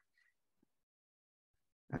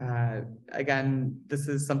 Again, this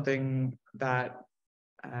is something that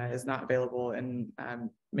is not available in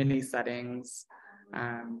many settings.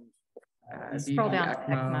 Scroll down to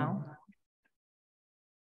ECMO.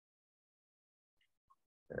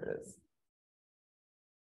 There it is.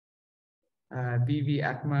 VV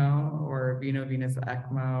ECMO or veno-venous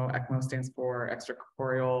ECMO. ECMO stands for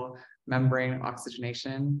extracorporeal membrane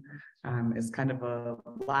oxygenation. Is kind of a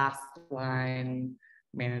last line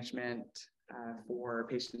management for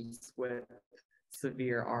patients with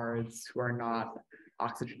severe ARDS who are not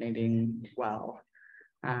oxygenating well.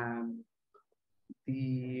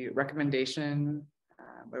 The recommendation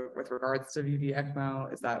with regards to VV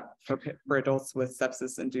ECMO is that for adults with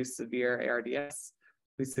sepsis-induced severe ARDS,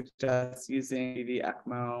 we suggest using VV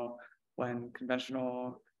ECMO when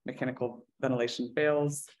conventional mechanical ventilation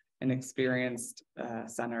fails and experienced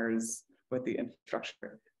centers with the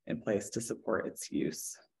infrastructure in place to support its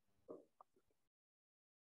use.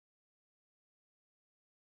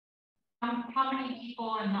 How many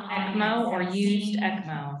people in the ECMO or used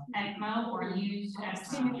ECMO? ECMO or used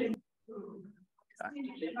ECMO?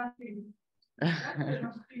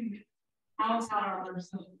 How about our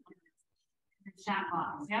chat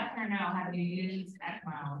box? Yes or no? Have you used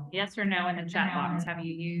ECMO? Yes or no in the chat box? Have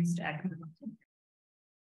you used ECMO?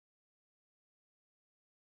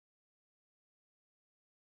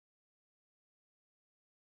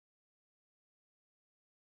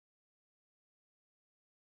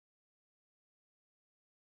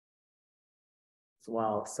 As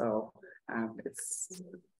well, so it's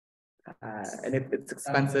and it's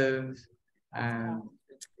expensive and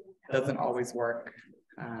doesn't always work.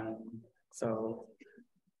 So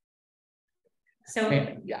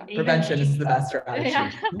yeah, prevention is the best strategy.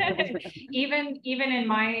 Yeah. even in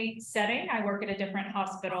my setting, I work at a different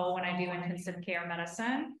hospital. When I do intensive care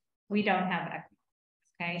medicine, we don't have ECMO.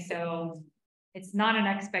 Okay, so it's not an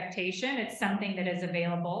expectation. It's something that is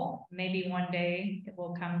available. Maybe one day it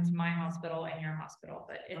will come to my hospital and your hospital,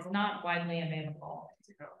 but it's not widely available.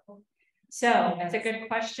 So that's a good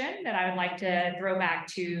question that I would like to throw back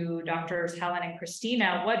to Drs. Helen and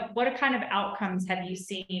Christina. What kind of outcomes have you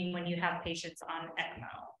seen when you have patients on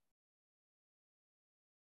ECMO?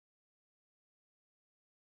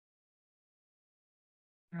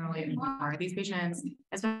 Are these patients,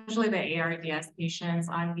 especially the ARDS patients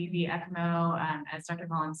on VV ECMO, as Dr.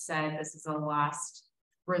 Collins said, this is a last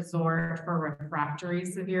resort for refractory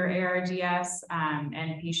severe ARDS,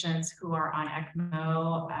 and patients who are on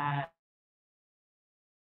ECMO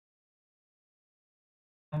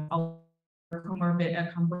comorbid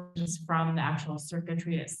accomplishments from the actual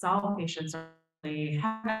circuitry itself. Patients are really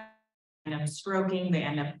end up stroking, they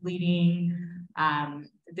end up bleeding.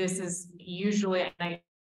 This is usually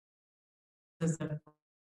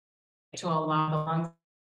to allow the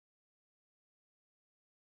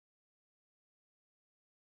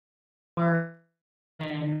lungs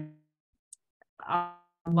and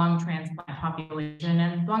lung transplant population,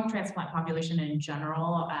 and lung transplant population in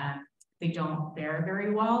general, they don't fare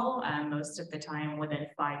very well. Most of the time, within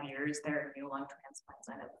 5 years, their new lung transplants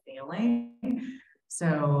end up failing.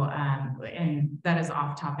 So, and that is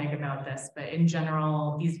off topic about this, but in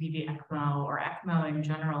general, vis-a-vis ECMO or ECMO in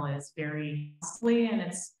general is very costly, and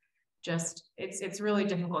it's really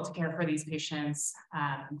difficult to care for these patients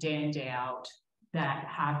day in, day out that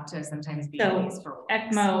have to sometimes be So released for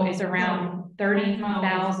weeks. ECMO is around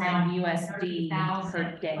 30,000 USD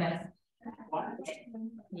per day.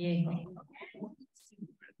 Yeah.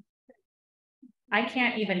 I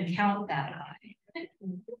can't even count that high.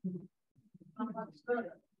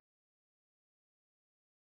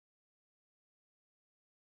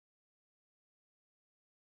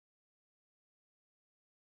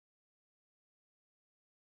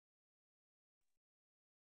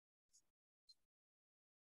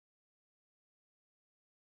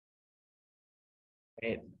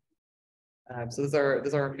 Great. So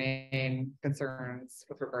those are our main concerns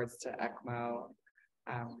with regards to ECMO.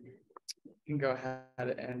 You can go ahead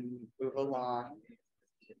and move along.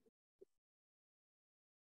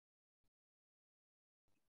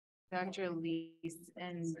 Dr. Lise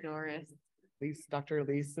and Doris. Dr.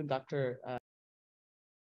 Lise and Dr.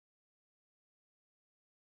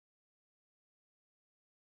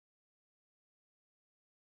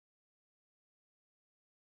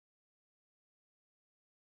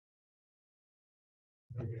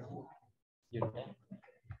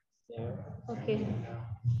 Okay.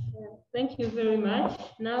 Thank you very much.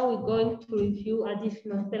 Now we're going to review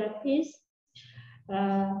additional therapies.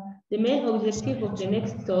 The main objective of the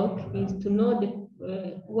next talk is to know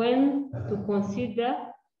when to consider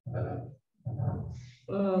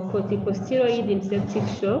corticosteroid in septic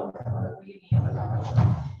shock.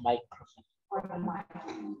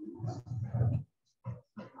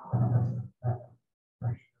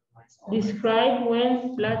 Describe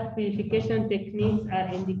when blood purification techniques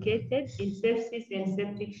are indicated in sepsis and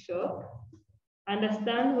septic shock.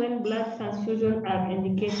 Understand when blood transfusion are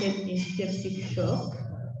indicated in septic shock.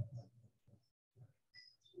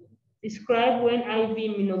 Describe when IV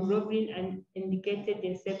immunoglobulin are indicated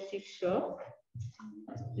in septic shock.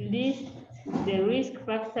 List the risk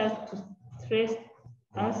factors to stress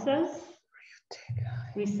ulcers.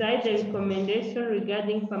 Recite the recommendation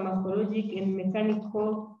regarding pharmacologic and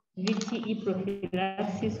mechanical VTE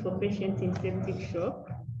prophylaxis for patients in septic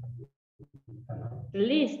shock.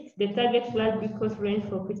 List the target blood glucose range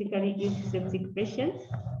for critically ill septic patients.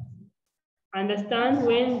 Understand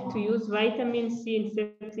when to use vitamin C in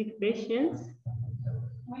septic patients.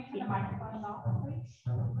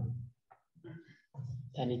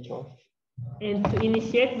 And to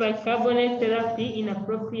initiate bicarbonate therapy in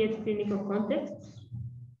appropriate clinical contexts.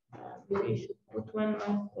 We should put 1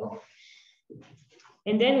 month off.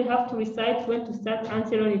 And then we have to recite when to start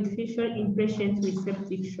enteral nutrition in patients with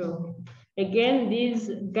septic shock. Again, these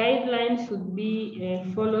guidelines should be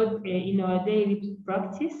followed in our daily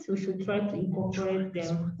practice. We should try to incorporate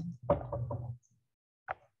them.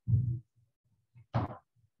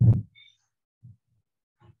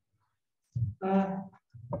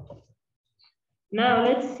 Now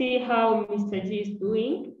let's see how Mr. G is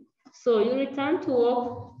doing. So you return to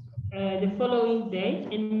work the following day,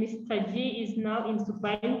 and Mr. G is now in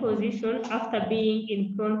supine position after being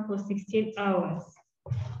in prone for 16 hours.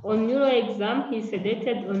 On neuro exam, he's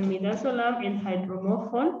sedated on midazolam and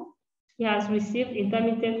hydromorphone. He has received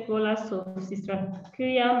intermittent bolus of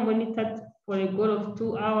cistracurium monitored for a goal of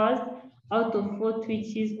 2 hours out of 4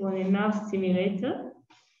 twitches on a nerve stimulator.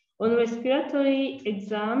 On respiratory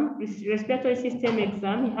exam, respiratory system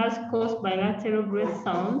exam, he has caused bilateral breath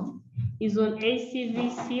sound. He's on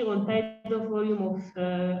HCVC on tidal volume of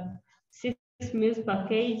 6 mils per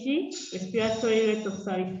kg, respiratory rate of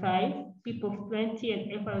 35, PEEP of 20,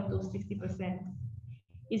 and FR of 60%.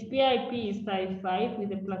 His PIP is 35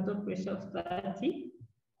 with a plateau pressure of 30.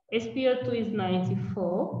 SpO2 is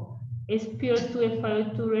 94. SpO2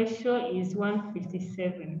 FiO2 ratio is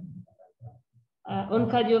 157. On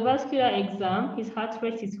cardiovascular exam, his heart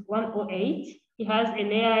rate is 108. He has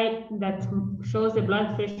an AI that shows a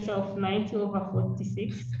blood pressure of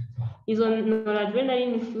 90/46. He's on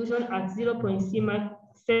noradrenaline infusion at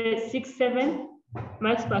 0.67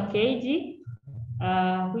 mics per kg,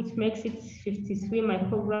 which makes it 53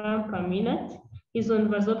 microgram per minute. He's on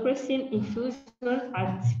vasopressin infusion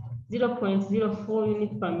at 0.04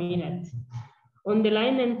 unit per minute. On the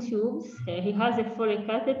line and tubes, he has a Foley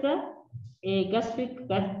catheter a gastric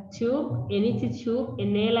gut tube, an ET tube,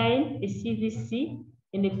 an A line, a CVC,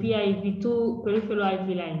 and a PIV, 2 peripheral IV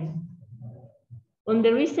lines. On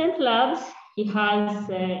the recent labs, he has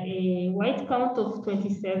a white count of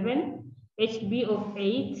 27, HB of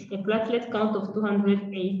 8, a platelet count of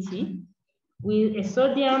 280, with a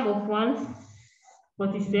sodium of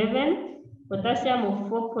 147, potassium of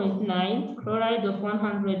 4.9, chloride of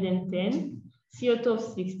 110, CO2 of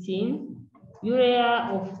 16, urea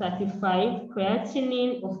of 35,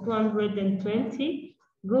 creatinine of 220,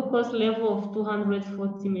 glucose level of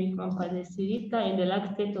 240 milligrams per deciliter, and the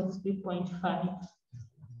lactate of 3.5.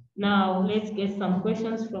 Now, let's get some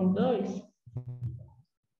questions from Doris.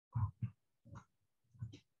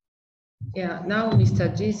 Yeah, now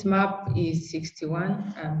Mr. G's map is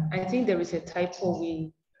 61. I think there is a typo.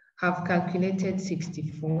 We have calculated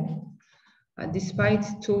 64, despite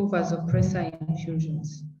 2 vasopressor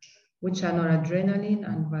infusions, which are noradrenaline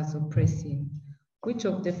and vasopressin. Which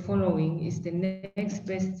of the following is the next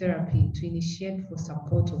best therapy to initiate for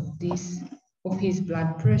support of his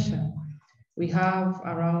blood pressure? We have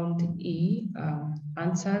around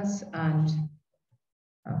answers, and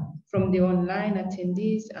from the online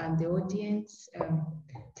attendees and the audience,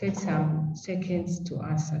 take some seconds to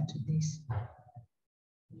answer to this.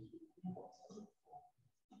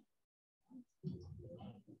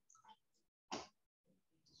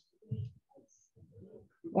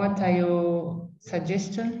 What are your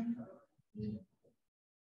suggestions?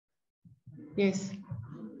 Yes.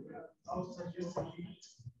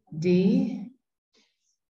 D.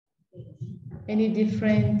 Any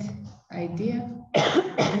different idea?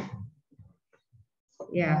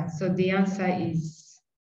 Yeah, so the answer is,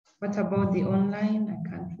 what about the online? I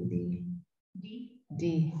can't really.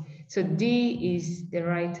 D. So D is the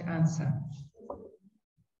right answer.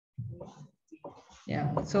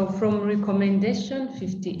 Yeah, so from recommendation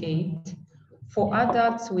 58, for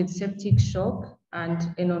adults with septic shock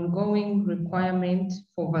and an ongoing requirement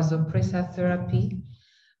for vasopressor therapy,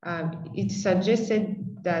 it suggested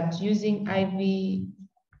that use IV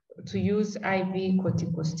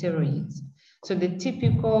corticosteroids. So the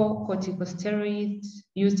typical corticosteroids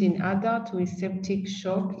used in adults with septic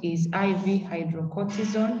shock is IV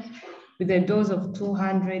hydrocortisone with a dose of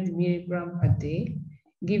 200 milligrams per day,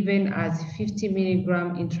 given as 50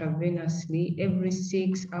 milligrams intravenously every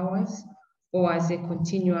 6 hours or as a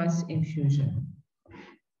continuous infusion.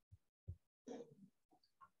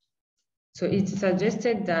 So it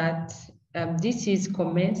suggested that this is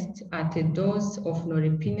commenced at a dose of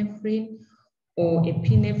norepinephrine or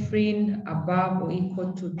epinephrine above or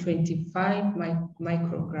equal to 25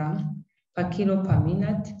 micrograms per kilo per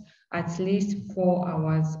minute at least 4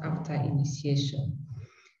 hours after initiation.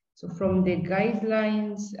 So from the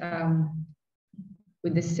guidelines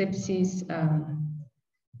with the sepsis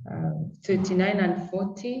 39 and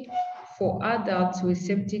 40, for adults with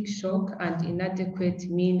septic shock and inadequate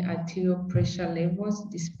mean arterial pressure levels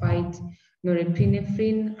despite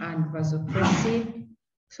norepinephrine and vasopressin,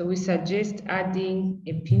 so we suggest adding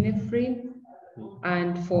epinephrine.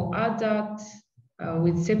 And for adults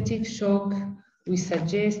with septic shock, we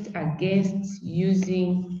suggest against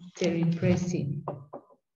using terlipressin.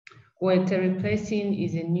 Well, terlipressin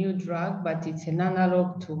is a new drug, but it's an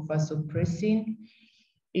analog to vasopressin.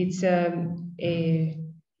 It's a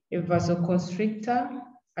vasoconstrictor.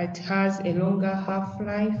 It has a longer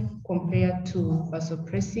half-life compared to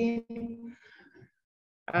vasopressin.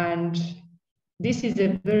 And this is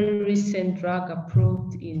a very recent drug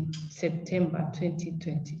approved in September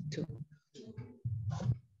 2022.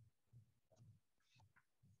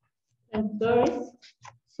 And Doris,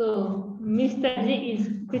 so Mr. G is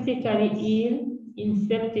critically ill in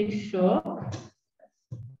septic shock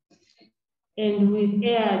and with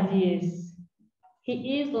ARDS.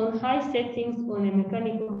 He is on high settings on a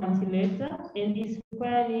mechanical ventilator and is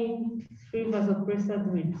requiring 3 vasopressor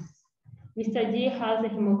drips. Mr. G has a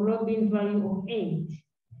hemoglobin value of 8.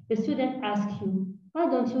 The student asks you, why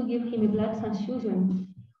don't you give him a blood transfusion?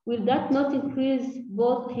 Will that not increase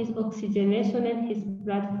both his oxygenation and his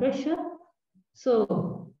blood pressure?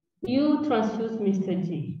 So you transfuse Mr.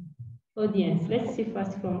 G. Audience, let's see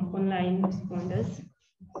first from online responders.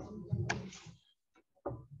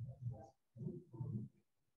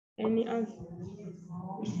 Any answer?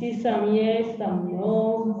 We see some yes, some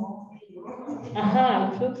no.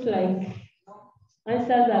 Aha, it looks like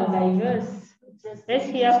answers are diverse. Let's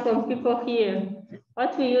hear from people here.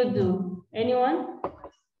 What will you do? Anyone?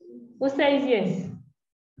 Who says yes?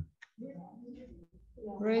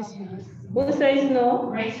 Raise your hand. Who says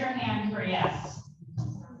no? Raise your hand for yes.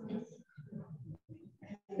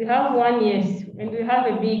 We have one yes, and we have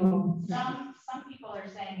a big no. Some people are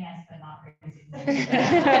saying yes, but not really.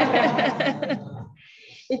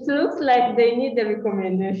 It looks like they need the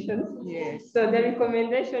recommendation. Yes. So the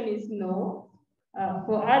recommendation is no.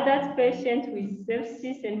 For adult patients with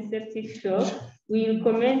sepsis and septic shock, we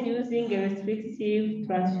recommend using a restrictive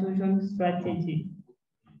transfusion strategy.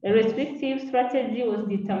 A restrictive strategy was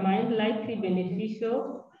determined likely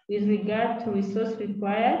beneficial with regard to resource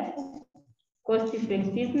required, cost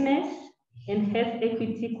effectiveness, and health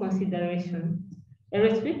equity consideration. A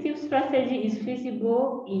restrictive strategy is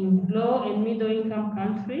feasible in low and middle income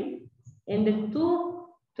countries, and the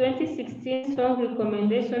 2016 strong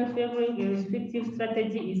recommendation favoring a restrictive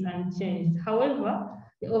strategy is unchanged. However,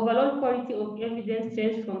 the overall quality of evidence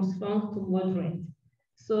changed from strong to moderate.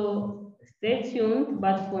 So stay tuned,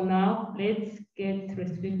 but for now, let's get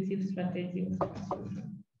restrictive strategy.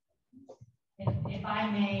 If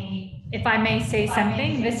I may say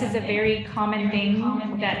something, this is a very common thing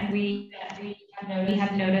that we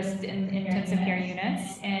have noticed in intensive care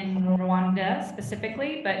units in Rwanda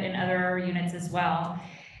specifically, but in other units as well.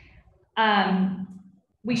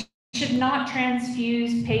 We should not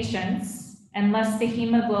transfuse patients unless the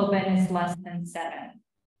hemoglobin is less than 7,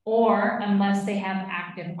 or unless they have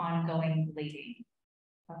active ongoing bleeding.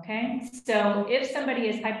 Okay, so if somebody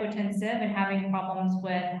is hypotensive and having problems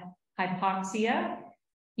with hypoxia,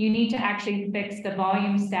 you need to actually fix the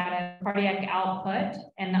volume status, cardiac output,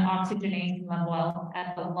 and the oxygenation level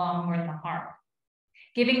at the lung or in the heart.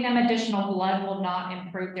 Giving them additional blood will not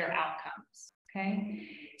improve their outcomes, okay?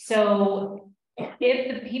 So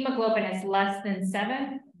if the hemoglobin is less than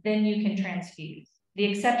 7, then you can transfuse. The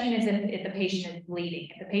exception is if the patient is bleeding.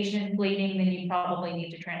 If the patient is bleeding, then you probably need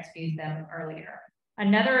to transfuse them earlier.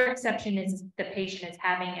 Another exception is the patient is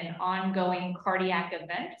having an ongoing cardiac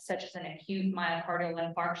event, such as an acute myocardial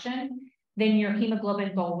infarction, then your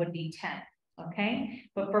hemoglobin goal would be 10, okay?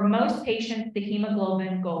 But for most patients, the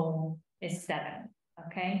hemoglobin goal is 7,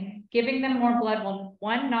 okay? Giving them more blood will,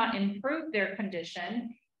 1, not improve their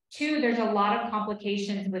condition. 2, there's a lot of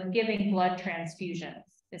complications with giving blood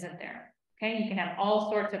transfusions, isn't there? Okay, you can have all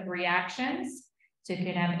sorts of reactions. So you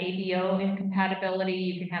can have ABO incompatibility,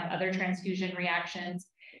 you can have other transfusion reactions,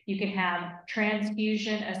 you can have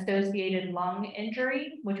transfusion-associated lung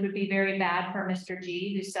injury, which would be very bad for Mr.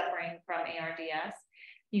 G, who's suffering from ARDS.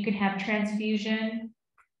 You can have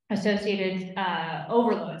transfusion-associated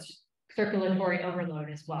overloads, circulatory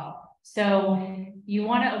overload as well. So you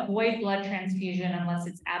want to avoid blood transfusion unless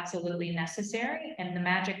it's absolutely necessary, and the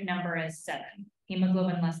magic number is 7,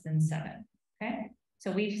 hemoglobin less than 7, okay?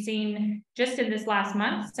 So we've seen just in this last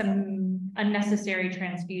month, some unnecessary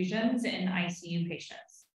transfusions in ICU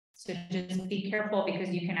patients. So just be careful because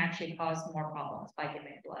you can actually cause more problems by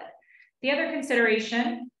giving blood. The other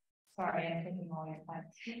consideration, sorry, I'm taking all your time.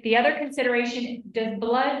 The other consideration, does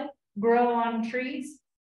blood grow on trees?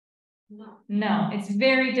 No. No, it's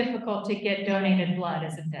very difficult to get donated blood,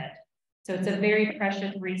 isn't it? So it's a very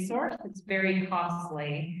precious resource. It's very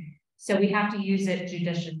costly. So we have to use it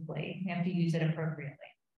judiciously. We have to use it appropriately.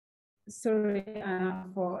 Sorry,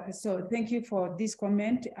 so thank you for this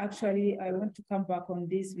comment. Actually, I want to come back on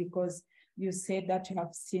this because you said that you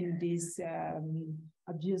have seen this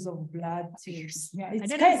abuse of blood. Yeah,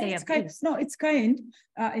 it's kind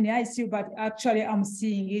in the ICU, but actually I'm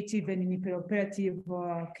seeing it even in perioperative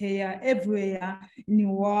care everywhere in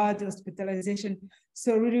ward hospitalization.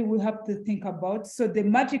 So really we have to think about, so the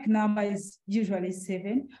magic number is usually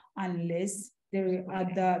 7 unless there are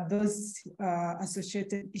those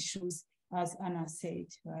associated issues, as Anna said,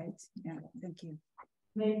 right? Yeah, thank you.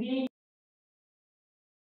 Maybe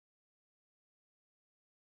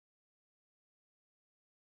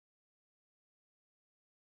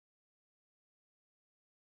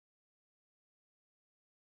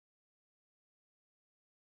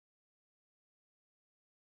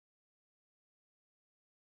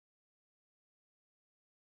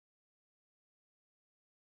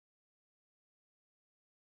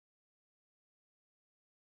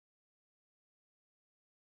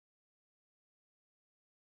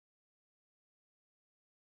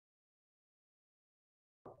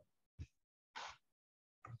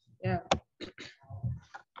Yeah.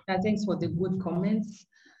 Thanks for the good comments.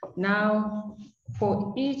 Now,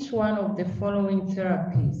 for each one of the following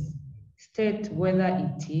therapies, state whether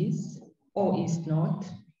it is or is not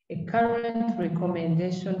a current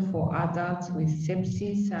recommendation for adults with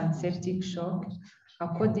sepsis and septic shock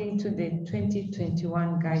according to the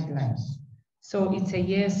 2021 guidelines. So it's a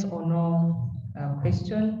yes or no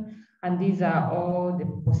question, and these are all the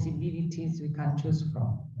possibilities we can choose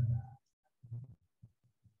from.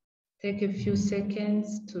 Take a few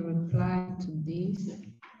seconds to reply to this.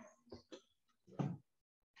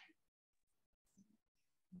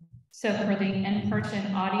 So for the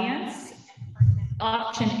in-person audience,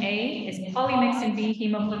 option A is polymix and B,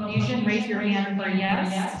 hemoperfusion. Raise your hand for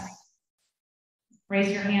yes. Raise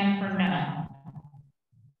your hand for no.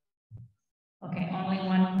 Okay, only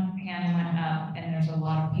one hand went up and there's a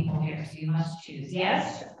lot of people here, so you must choose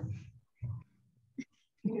yes.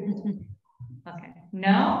 Okay,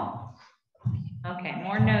 no? Okay,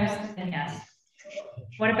 more no's than yes.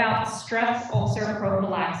 What about strep ulcer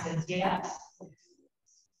prophylaxis? Yes.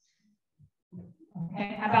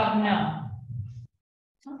 Okay, how about no?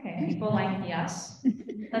 Okay, people like yes.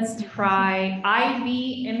 Let's try IV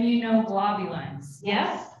immunoglobulins.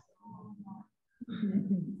 Yes?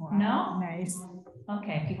 No? Nice.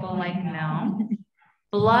 Okay, people like no.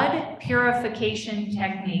 Blood purification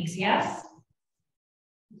techniques. Yes?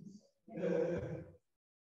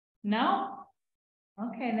 No?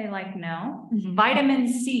 Okay, they like no. Vitamin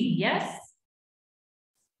C. Yes?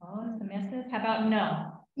 Oh, the misses. How about no?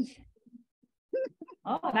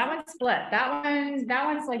 Oh, that one's split. That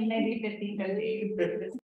one's like maybe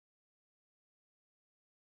 50-50.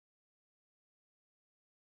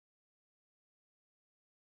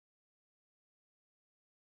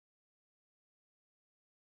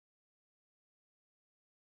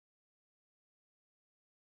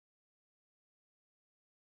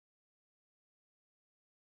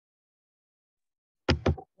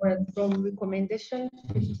 Well, from recommendation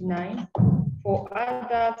 59, for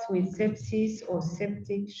adults with sepsis or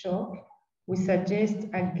septic shock, we suggest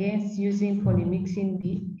against using polymyxin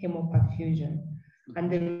B hemoperfusion.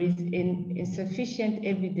 And there is insufficient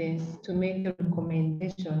evidence to make a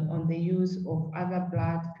recommendation on the use of other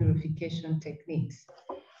blood purification techniques.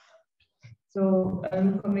 So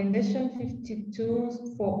recommendation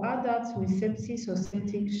 52, for adults with sepsis or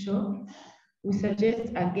septic shock, we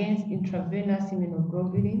suggest against intravenous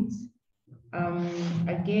immunoglobulins.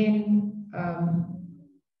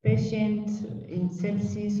 Patients in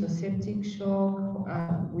sepsis or septic shock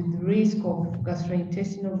with risk of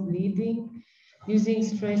gastrointestinal bleeding, using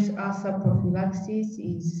stress ulcer prophylaxis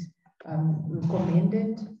is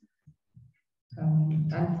recommended.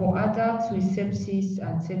 And for adults with sepsis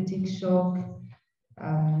and septic shock,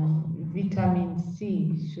 vitamin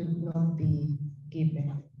C should not be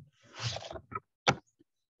given.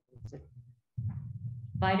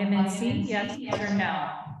 Vitamin C, yes or no?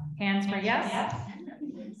 Hands for yes?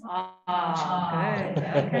 Oh, good.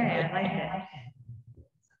 Okay, I like it.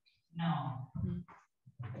 No.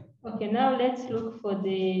 Okay, now let's look for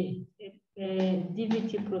the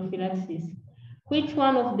DVT prophylaxis. Which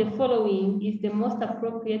one of the following is the most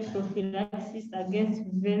appropriate prophylaxis against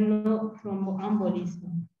venous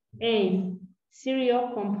thromboembolism? A,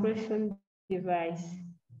 serial compression device.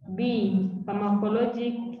 B,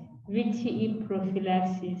 pharmacologic VTE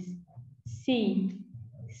prophylaxis. C,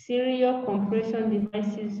 serial compression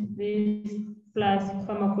devices plus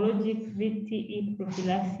pharmacologic VTE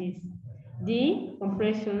prophylaxis. D,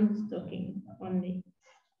 compression stocking only.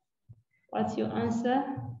 What's your answer?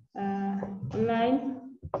 Online?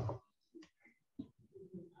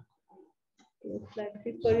 Looks like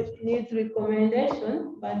people need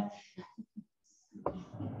recommendation, but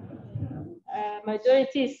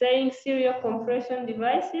majority is saying serial compression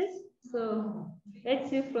devices. So let's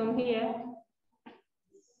see from here.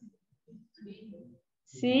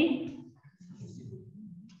 C?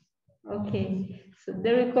 Okay, so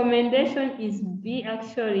the recommendation is B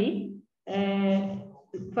actually,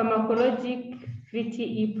 pharmacologic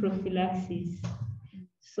VTE prophylaxis.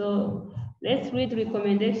 So let's read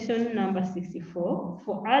recommendation number 64.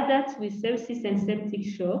 For adults with sepsis and septic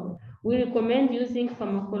shock, we recommend using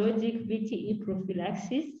pharmacologic VTE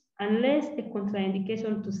prophylaxis unless a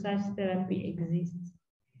contraindication to such therapy exists.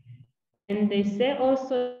 And they say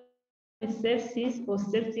also sepsis or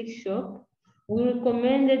septic shock, we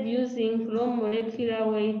recommended using low molecular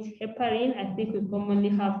weight heparin. I think we commonly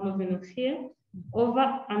have Lovenox here,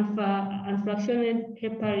 over unfractionated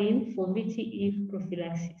heparin for VTE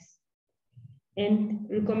prophylaxis. And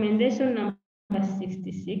recommendation number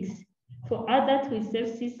 66, for adults with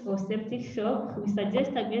sepsis or septic shock, we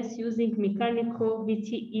suggest against using mechanical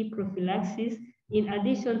VTE prophylaxis in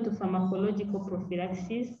addition to pharmacological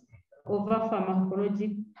prophylaxis over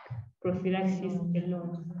pharmacologic prophylaxis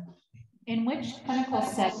alone. In which clinical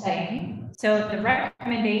setting? So the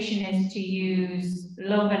recommendation is to use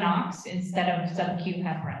Lovenox instead of sub-Q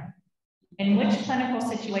heparin. In which clinical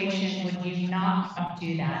situation would you not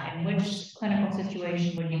do that? In which clinical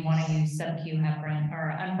situation would you want to use sub-Q heparin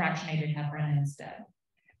or unfractionated heparin instead?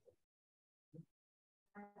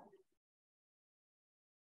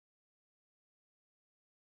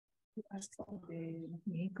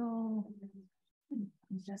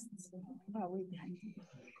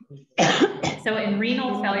 So in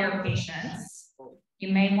renal failure patients, you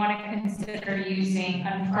may want to consider using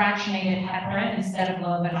unfractionated heparin instead of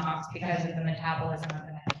Lovenox because of the metabolism of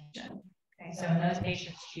the medication. Okay, so in those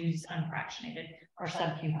patients, use unfractionated or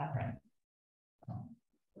sub-Q heparin.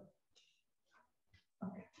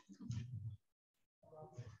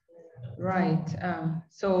 Right.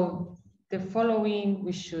 So the following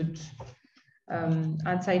we should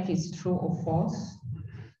answer if it's true or false.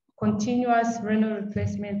 Continuous renal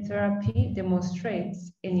replacement therapy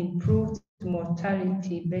demonstrates an improved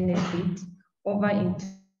mortality benefit over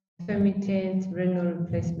intermittent renal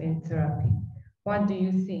replacement therapy. What do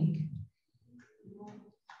you think?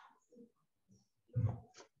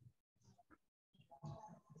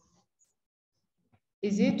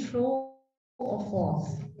 Is it true or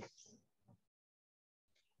false?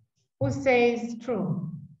 Who says true?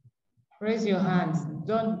 Raise your hands,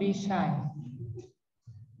 don't be shy.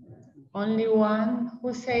 Only one.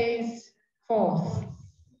 Who says false?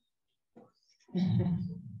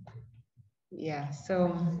 Yeah,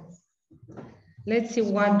 so let's see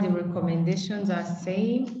what the recommendations are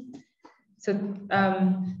saying. So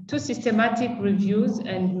 2 systematic reviews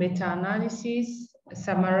and meta-analysis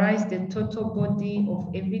summarize the total body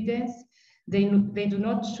of evidence. They do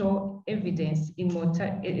not show evidence in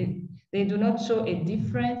mortality. They do not show a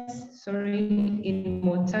difference, in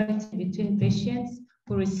mortality between patients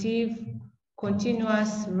who receive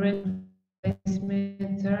continuous renal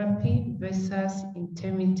replacement therapy versus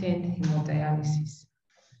intermittent hemodialysis.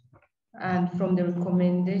 And from the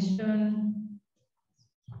recommendation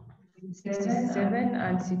 67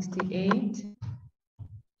 and 68,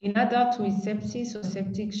 in adults with sepsis or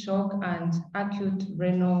septic shock and acute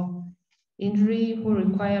renal injury who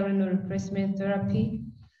require renal replacement therapy,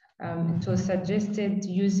 it was suggested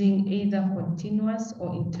using either continuous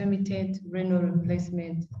or intermittent renal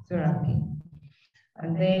replacement therapy.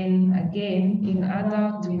 And then again, in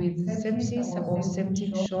adults with sepsis or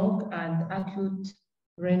septic shock and acute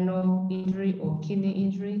renal injury or kidney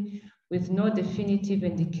injury with no definitive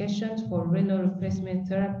indications for renal replacement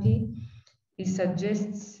therapy, it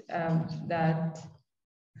suggests that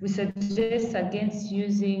we suggest against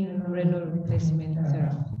using renal replacement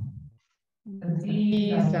therapy.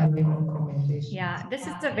 These are the recommendations. Yeah, this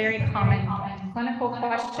is a very common clinical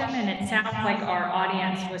question, and it sounds like our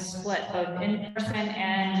audience was split, both in-person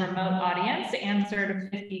and remote audience answered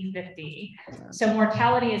 50-50. So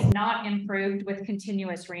mortality is not improved with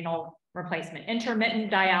continuous renal replacement.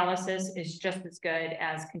 Intermittent dialysis is just as good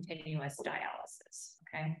as continuous dialysis,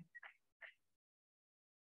 okay?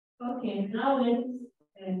 Okay, now let's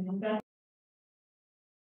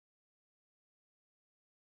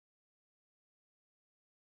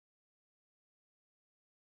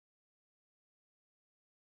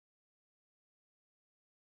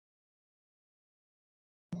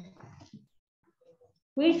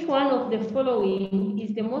which one of the following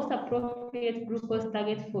is the most appropriate glucose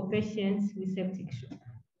target for patients with septic shock?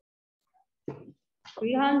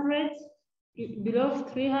 300, below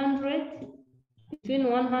 300, between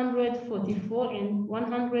 144 and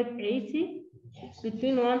 180,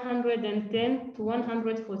 between 110 to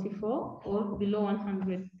 144, or below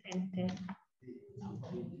 110.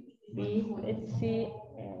 Let's see,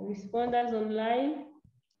 responders online.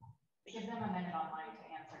 Give them a minute online to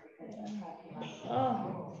answer because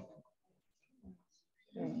Oh,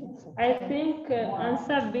 I think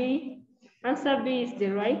answer B is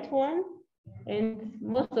the right one, and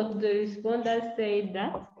most of the responders say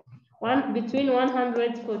that between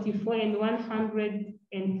 144 and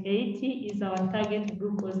 180 is our target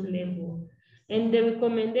glucose level, and the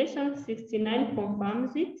recommendation 69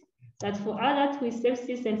 confirms it. That for adults with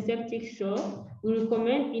sepsis and septic shock, we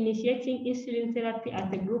recommend initiating insulin therapy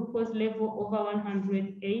at a glucose level over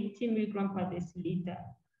 180 milligrams per deciliter.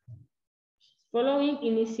 Following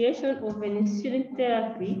initiation of an insulin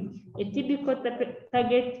therapy, a typical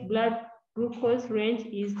target blood glucose range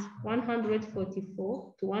is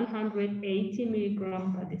 144 to 180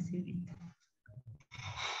 milligrams per deciliter.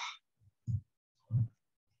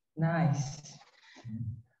 Nice.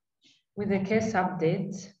 With the case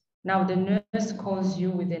update, now the nurse calls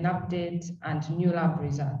you with an update and new lab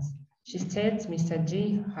results. She states Mr.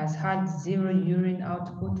 G has had 0 urine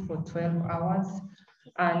output for 12 hours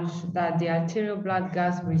and that the arterial blood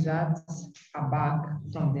gas results are back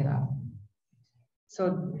from the lab.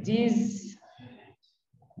 So this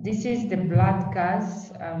is the blood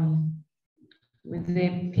gas with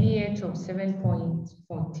the pH of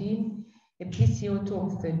 7.14, a PCO2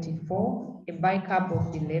 of 34, a bicarb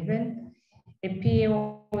of 11, a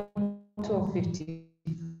PaO2 of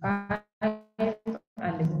 55,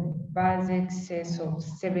 and a has excess of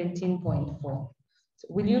 17.4. So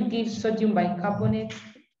will you give sodium bicarbonate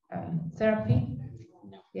therapy?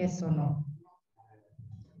 Yes or no?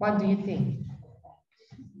 What do you think?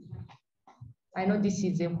 I know this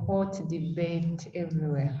is a hot debate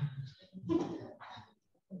everywhere.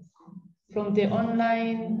 From the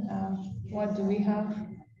online, what do we have?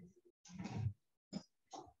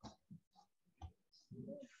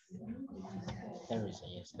 There is a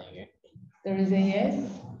yes there. There is a yes?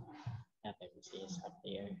 Yeah, there is a yes up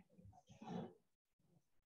there.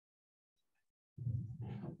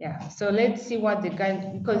 Yeah, so let's see what the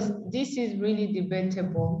guide, because this is really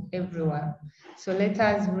debatable everywhere. So let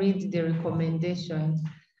us read the recommendation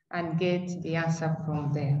and get the answer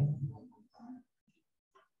from there.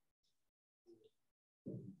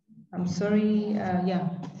 I'm sorry, yeah.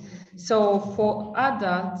 So for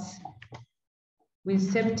adults with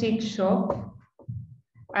septic shock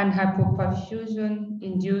and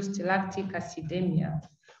hypoperfusion-induced lactic acidemia,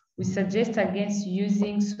 we suggest against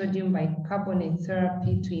using sodium bicarbonate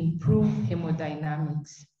therapy to improve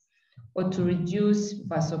hemodynamics or to reduce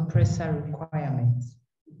vasopressor requirements.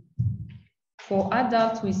 For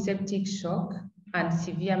adults with septic shock and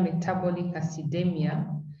severe metabolic acidemia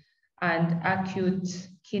and acute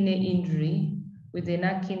kidney injury with an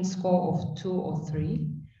Akin score of 2 or 3,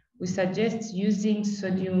 we suggest using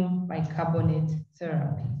sodium bicarbonate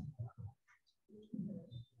therapy.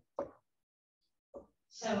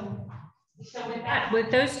 So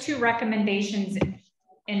with those two recommendations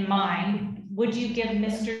in mind, would you give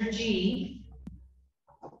Mr. G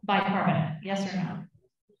bicarbonate? Yes or no?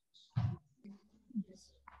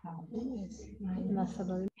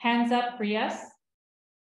 Hands up for yes.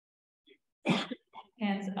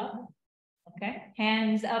 Hands up. Okay.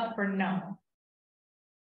 Hands up for no.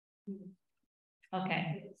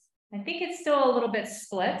 Okay. I think it's still a little bit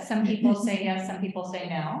split. Some people say yes, some people say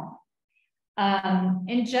no.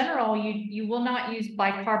 In general, you will not use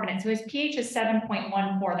bicarbonate. So his pH is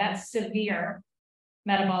 7.14. That's severe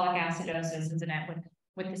metabolic acidosis, isn't it?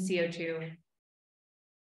 With the CO2.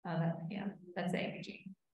 Yeah, that's the APG.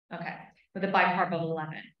 Okay, with a bicarb of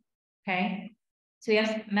 11. Okay, so he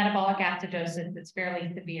has metabolic acidosis that's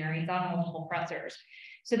fairly severe. He's on multiple pressors.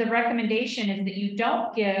 So the recommendation is that you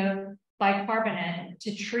don't give bicarbonate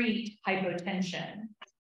to treat hypotension.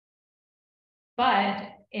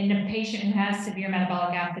 But in a patient who has severe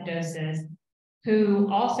metabolic acidosis, who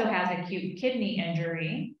also has acute kidney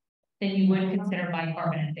injury, then you would consider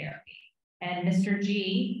bicarbonate therapy. And Mr.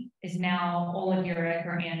 G is now oliguric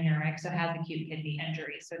or anuric, so has acute kidney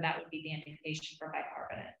injury. So that would be the indication for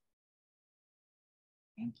bicarbonate.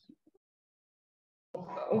 Thank you.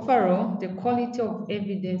 Overall, the quality of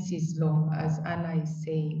evidence is low, as Anna is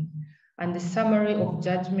saying, and the summary of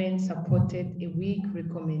judgment supported a weak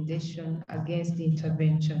recommendation against the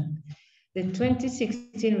intervention. The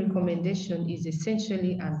 2016 recommendation is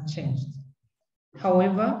essentially unchanged.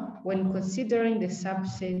 However, when considering the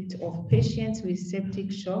subset of patients with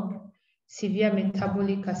septic shock, severe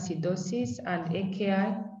metabolic acidosis, and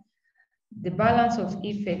AKI, the balance of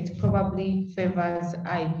effect probably favors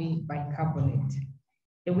IV bicarbonate.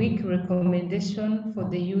 A weak recommendation for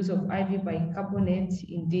the use of IV bicarbonate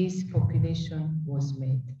in this population was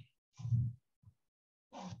made.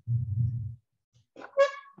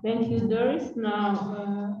 Thank you, Doris.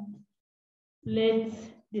 Now, let's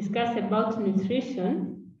discuss about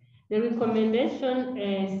nutrition. The recommendation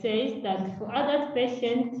says that for adult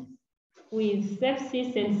patients with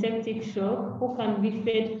sepsis and septic shock who can be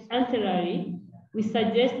fed enterally, we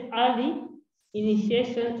suggest early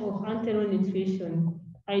initiation of enteral nutrition,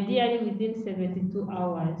 ideally within 72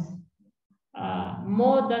 hours.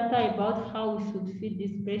 More data about how we should feed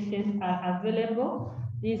these patients are available.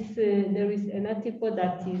 There is an article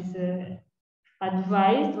that is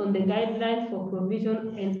advised on the guidelines for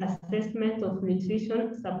provision and assessment of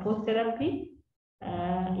nutrition support therapy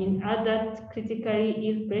in adult critically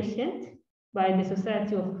ill patients by the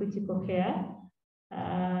Society of Critical Care.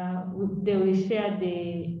 They will share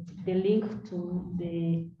the link to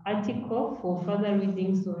the article for further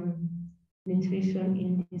readings on nutrition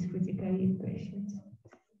in these critically ill patients.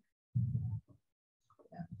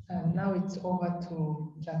 Now it's over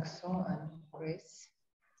to Jackson and Grace.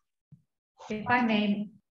 If I may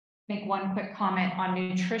make one quick comment on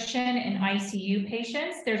nutrition in ICU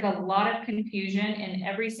patients, there's a lot of confusion in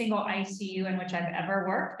every single ICU in which I've ever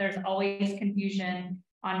worked. There's always confusion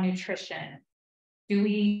on nutrition. Do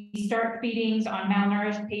we start feedings on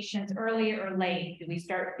malnourished patients early or late? Do we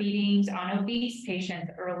start feedings on obese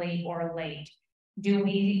patients early or late? Do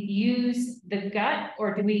we use the gut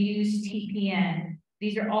or do we use TPN?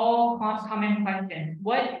 These are all common questions.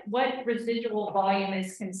 What residual volume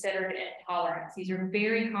is considered intolerance? These are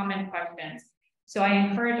very common questions. So I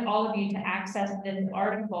encourage all of you to access this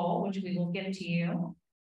article, which we will give to you.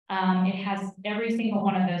 It has every single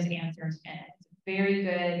one of those answers in it. It's very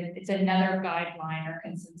good. It's another guideline or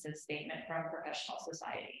consensus statement from professional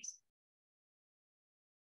societies.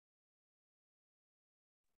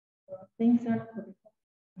 Thanks, sir.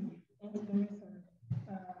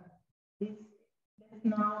 Let's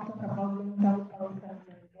now talk about long-term outcomes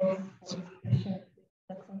and goals for patients.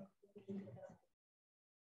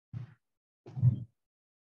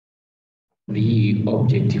 The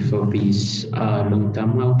objective of this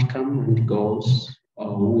long-term outcome and goals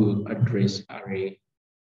will address array.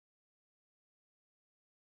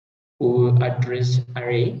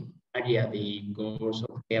 Earlier the goals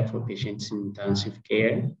of care for patients in intensive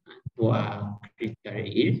care who are critically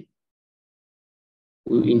ill.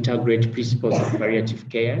 We integrate principles of palliative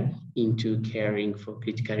care into caring for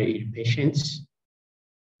critically ill patients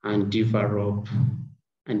and develop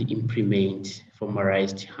and implement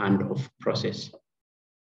formalized handoff process.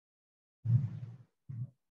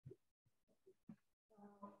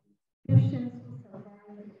 Patients who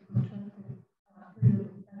survive not only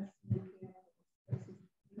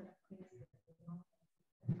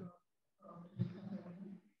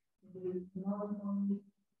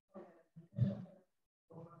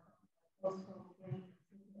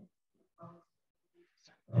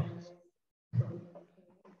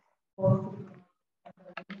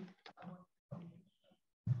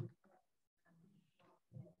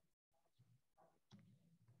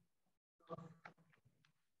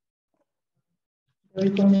the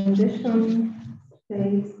recommendation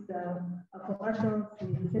states that for adults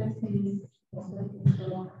with sepsis or septic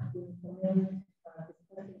shock, we recommend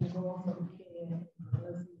discussing goals of care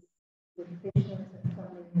with patients and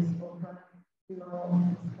families over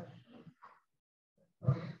long discussions.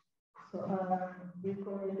 So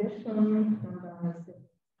recommendation number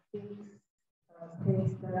 6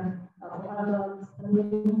 states that for adults,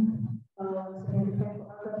 75 for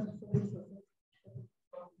adults with sepsis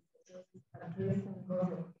addressing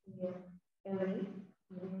goals of care early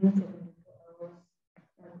within 74 hours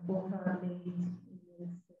and over late within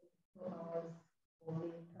 74 hours or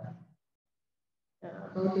later.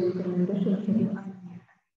 About the recommendation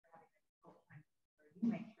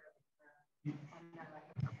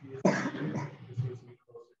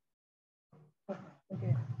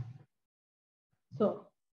okay. So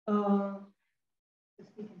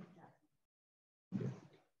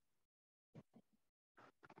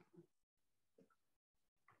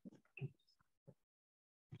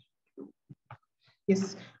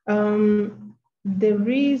yes, there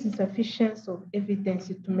is sufficient of evidence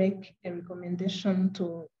to make a recommendation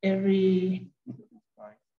to every.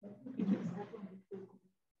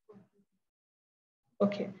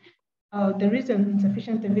 Okay, there is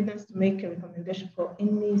insufficient evidence to make a recommendation for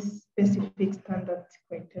any specific standard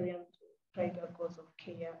criterion to trigger goals of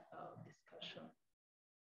care discussion.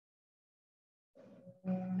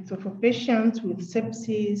 So for patients with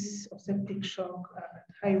sepsis or septic shock at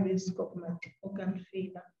high risk of multi-organ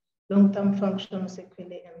failure, long-term functional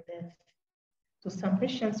sequelae and death. So some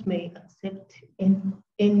patients may accept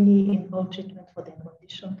any involved treatment for their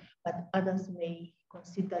condition, but others may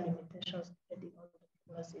consider limitations depending on the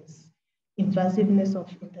prognosis, invasiveness of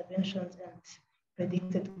interventions, and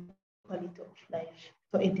predicted quality of life.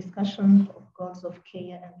 So a discussion of goals of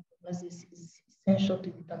care and prognosis is essential to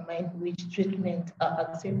determine which treatments are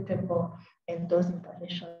acceptable and those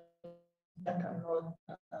interventions that are not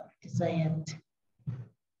desired.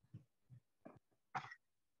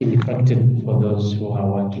 In fact, for those who are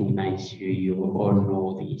working in ICU, you all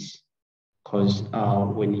know this, because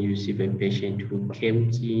when you see a patient who came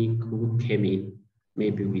in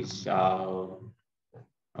maybe with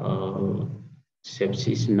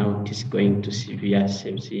sepsis, now it is going to severe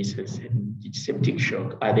sepsis, septic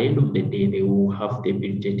shock. At the end of the day, they will have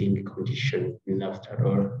debilitating condition after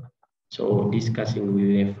all. So discussing with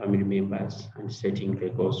their family members and setting the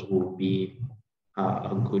goals will be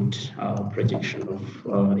a good projection of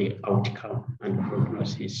the outcome and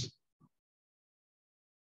prognosis.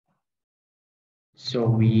 So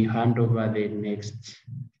we hand over the next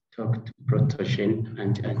talk to Protoshen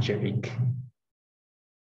and Angelique.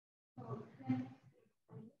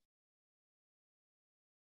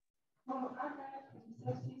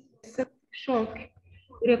 Septic shock,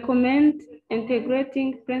 recommend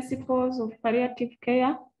integrating principles of palliative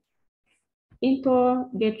care into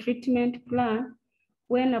the treatment plan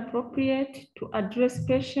when appropriate to address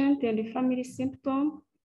patient and family symptom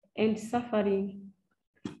and suffering.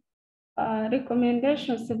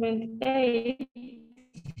 Recommendation 78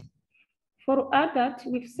 For adults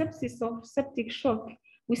with sepsis or septic shock,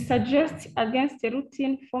 we suggest against a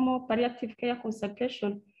routine formal palliative care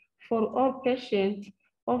consultation for all patients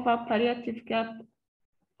over palliative care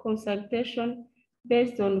consultation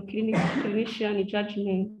based on clinician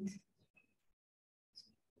judgment.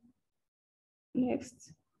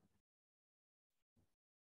 Next.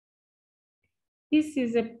 This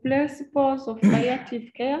is the principles of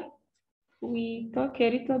palliative care. We talk a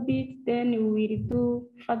little bit, then we will do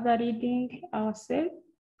further reading ourselves.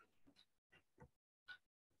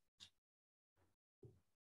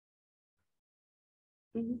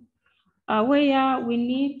 Where we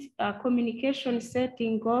need communication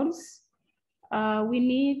setting goals. We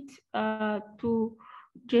need to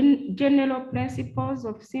general principles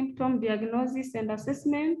of symptom diagnosis and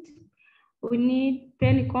assessment. We need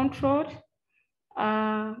pain control,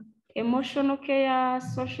 emotional care,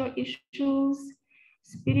 social issues,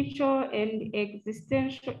 spiritual and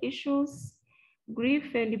existential issues,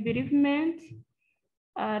 grief and bereavement,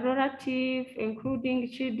 relative, including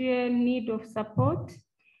children, need of support,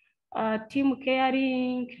 team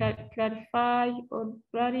caring, clarify or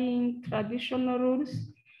blurring traditional rules,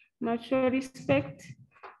 mutual respect,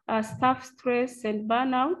 staff stress and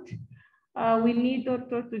burnout. We need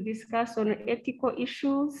also to discuss on ethical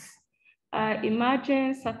issues,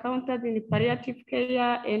 emergence accounted in palliative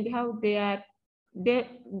care and how they are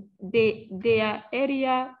their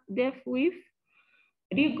area dealt with,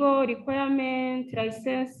 legal requirement,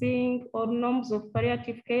 licensing or norms of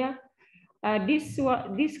palliative care. This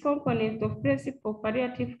component of principle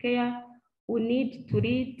palliative care, we need to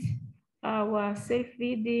read our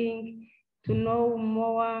self-reading to know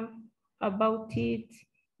more about it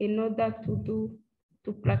in order to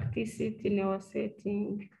practice it in our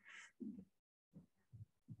setting.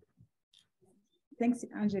 Thanks,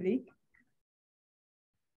 Angelique.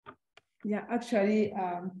 Yeah, actually,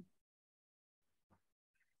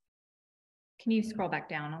 Can you scroll back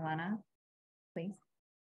down, Elena, please?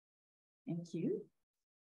 Thank you.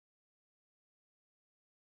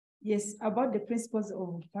 Yes, about the principles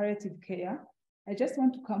of palliative care, I just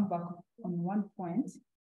want to come back on one point.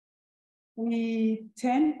 We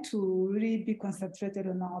tend to really be concentrated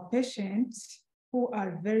on our patients who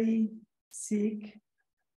are very sick,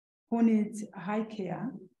 who need high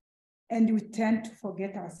care, and we tend to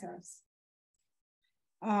forget ourselves.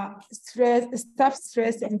 Staff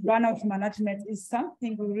stress and burnout management is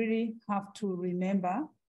something we really have to remember,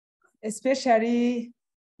 especially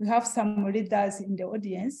we have some readers in the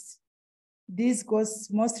audience. This goes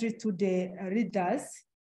mostly to the readers,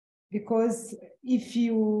 because if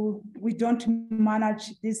we don't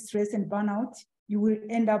manage this stress and burnout, you will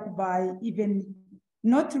end up by even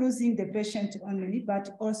not losing the patient only,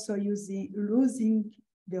 but also losing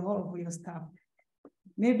the whole of your staff.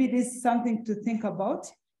 Maybe this is something to think about.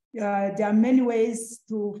 There are many ways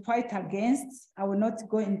to fight against. I will not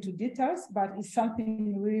go into details, but it's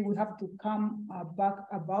something really we have to come back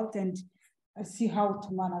about and see how to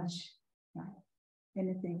manage.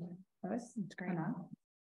 Anything else? That's great.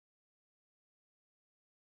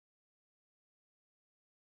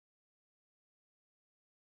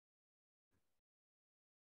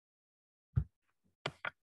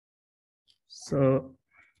 So,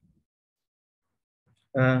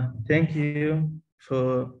 thank you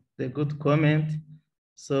for the good comment.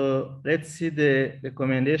 So let's see the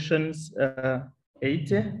recommendations.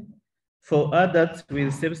 80. For adults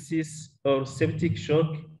with sepsis or septic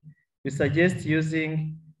shock, we suggest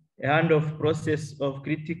using a handoff process of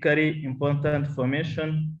critically important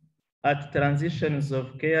information at transitions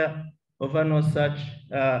of care over no such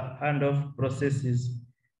handoff processes.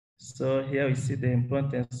 So here we see the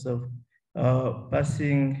importance of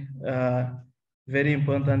passing very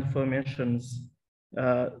important informations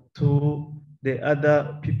to the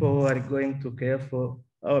other people who are going to care for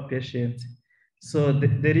our patients. So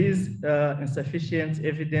there is insufficient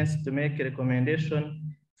evidence to make a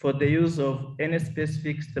recommendation for the use of any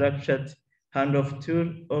specific structured handoff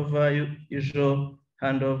tool over usual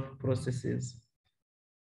handoff processes.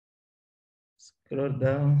 Scroll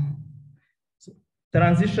down. So,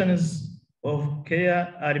 transitions of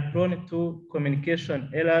care are prone to communication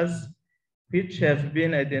errors, which have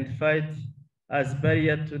been identified as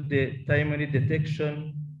barrier to the timely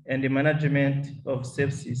detection and the management of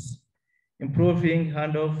sepsis. Improving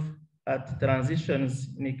handoff at transitions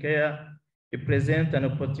in care represent an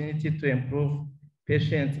opportunity to improve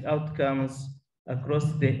patient outcomes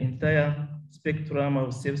across the entire spectrum of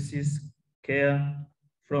sepsis care,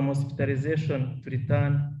 from hospitalization to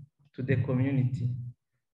return to the community.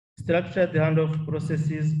 Structured handoff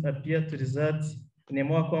processes appear to result in a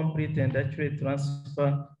more complete and accurate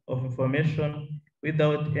transfer of information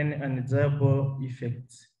without any undesirable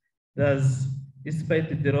effects. Thus,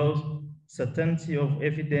 despite the raw certainty of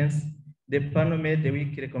evidence, the panel made a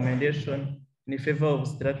weak recommendation in favor of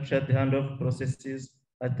structured handoff processes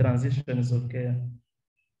at transitions of care.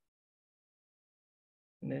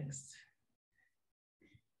 Next.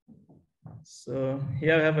 So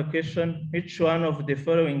here I have a question. Which one of the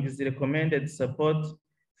following is recommended support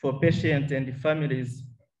for patients and families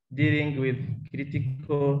dealing with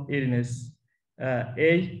critical illness?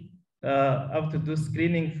 A, have to do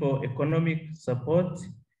screening for economic support.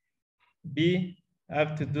 B,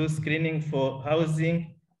 have to do screening for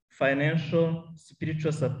housing, financial,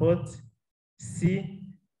 spiritual support. C,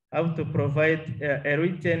 have to provide a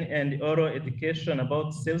written and oral education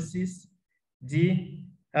about sepsis. D,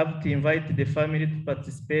 have to invite the family to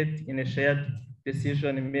participate in a shared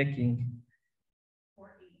decision making.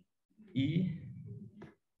 E,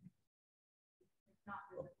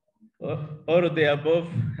 all of the above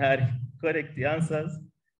are correct answers.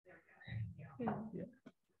 Yeah.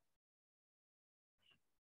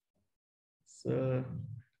 So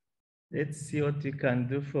let's see what we can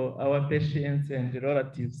do for our patients and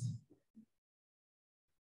relatives.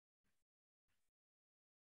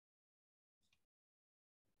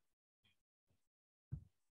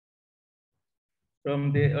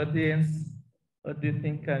 From the audience, what do you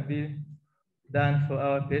think can be done for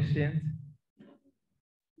our patients?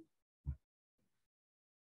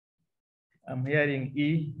 I'm hearing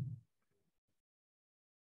E.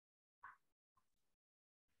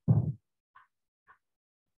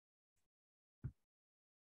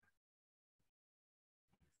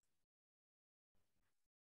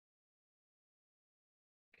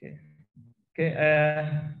 Okay. Okay.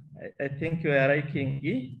 I think you are liking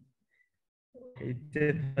E.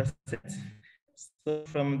 80%. So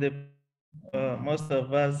from the most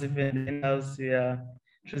of us, even in-house, we are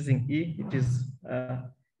choosing E. It is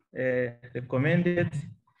recommended.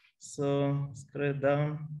 So scroll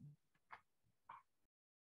down.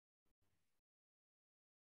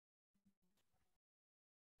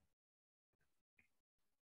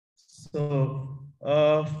 So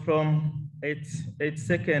from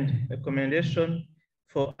 8-second recommendation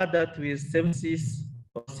for adults with sepsis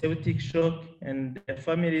or septic shock and their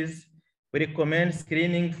families, we recommend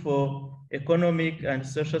screening for economic and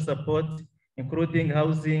social support, including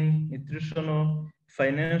housing, nutritional,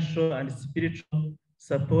 financial, and spiritual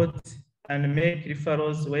support, and make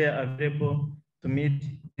referrals where available to meet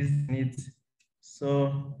these needs.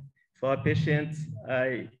 So for our patients,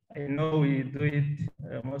 I know we do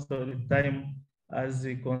it most of the time as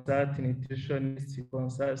we consult nutritionists, we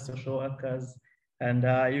consult social workers, and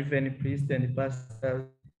even priests and pastors.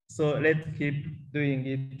 So let's keep doing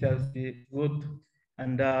it. It has been good,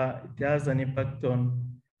 and it has an impact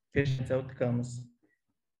on patient outcomes.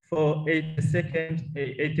 For 80-second,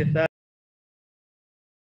 83rd,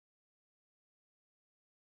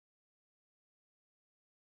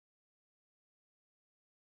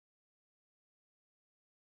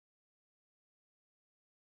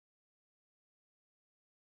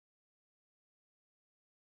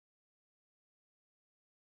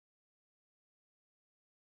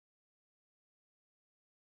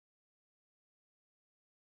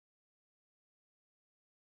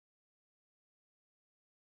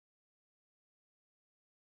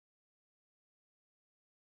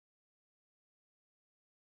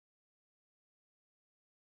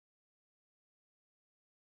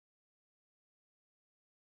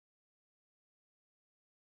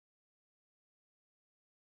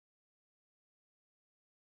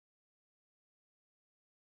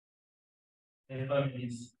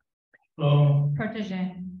 families.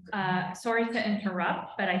 Protejan, sorry to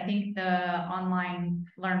interrupt, but I think the online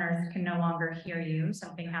learners can no longer hear you.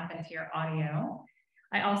 Something happened to your audio.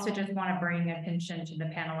 I also just want to bring attention to the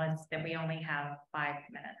panelists that we only have 5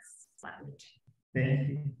 minutes left. Thank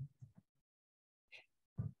you.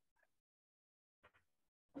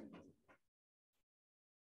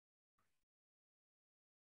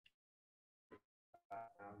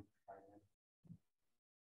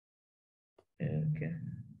 Okay.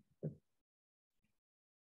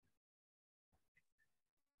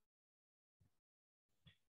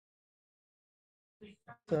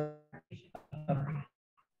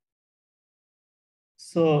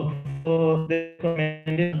 So for the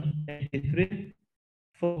recommendation 83,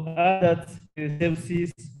 for adults with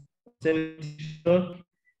sepsis, septic shock,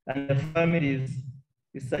 and their families,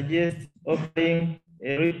 we suggest offering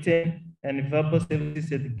a written and verbal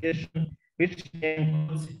sepsis education, which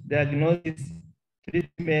includes diagnosis,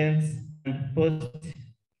 treatments, and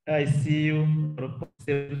post-ICU or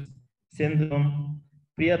post-sepsis syndrome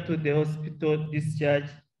prior to the hospital discharge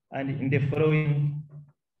and in the following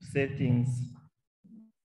settings.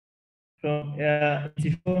 From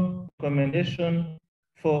 84 recommendation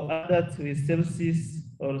for adults with sepsis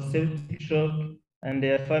or septic shock and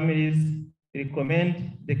their families,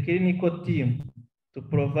 recommend the clinical team to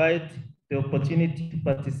provide the opportunity to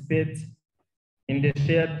participate in the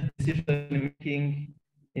shared decision making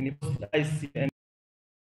in post-IC and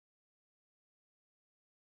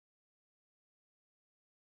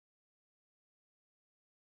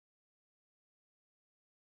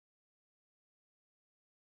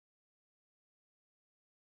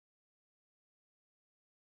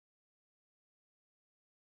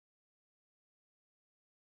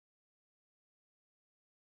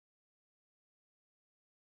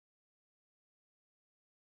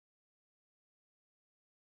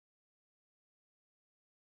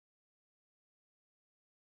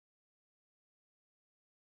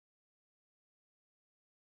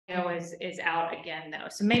is out again though.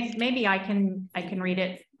 So maybe I can read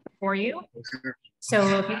it for you.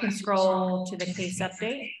 So if you can scroll to the case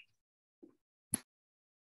update.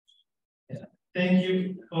 thank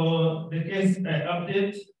you for the case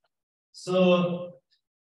update. So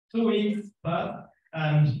 2 weeks back,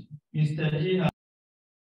 and Mr. G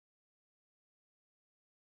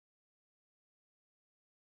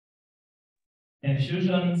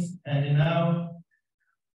infusions and now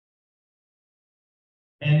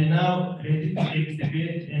ready to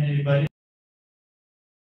exhibit and evaluate.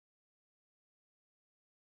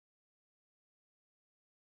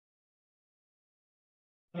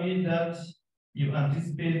 That you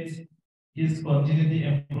anticipate his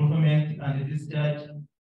continued improvement and discharge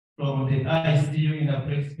from the ICU in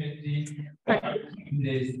approximately 5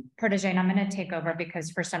 days. Protégé, I'm going to take over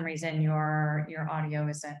because for some reason your audio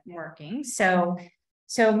isn't working. So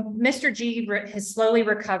Mr. G has slowly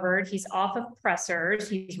recovered. He's off of pressors.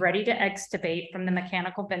 He's ready to extubate from the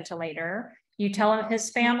mechanical ventilator. You tell his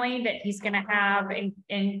family that he's going to have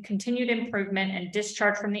in continued improvement and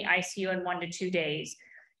discharge from the ICU in 1 to 2 days.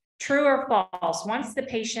 True or false? Once the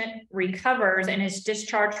patient recovers and is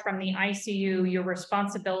discharged from the ICU, your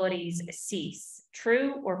responsibilities cease.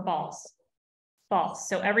 True or false? False.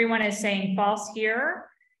 So everyone is saying false here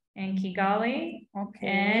in Kigali. Okay.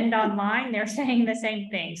 And online, they're saying the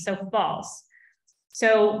same thing. So false.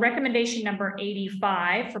 So recommendation number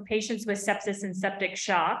 85 for patients with sepsis and septic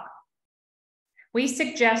shock. We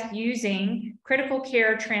suggest using critical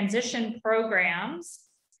care transition programs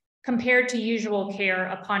compared to usual care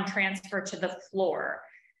upon transfer to the floor.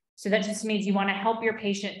 So that just means you want to help your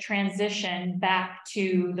patient transition back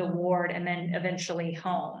to the ward and then eventually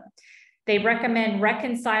home. They recommend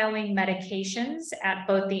reconciling medications at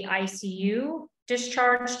both the ICU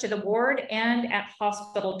discharge to the ward and at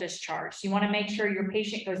hospital discharge. So you want to make sure your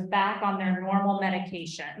patient goes back on their normal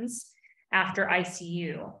medications after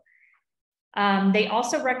ICU. They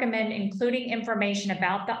also recommend including information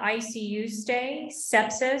about the ICU stay,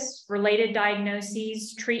 sepsis, related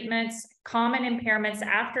diagnoses, treatments, common impairments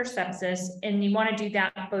after sepsis, and you want to do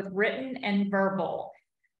that both written and verbal.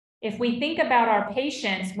 If we think about our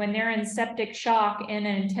patients when they're in septic shock in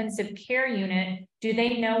an intensive care unit, do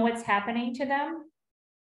they know what's happening to them?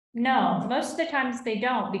 No, most of the times they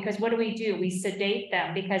don't, because what do? We sedate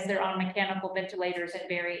them because they're on mechanical ventilators and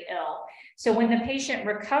very ill. So when the patient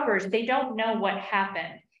recovers, they don't know what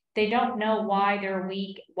happened. They don't know why they're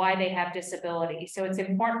weak, why they have disability. So it's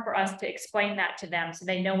important for us to explain that to them so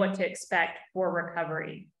they know what to expect for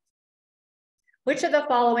recovery. Which of the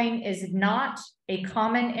following is not a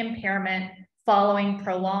common impairment following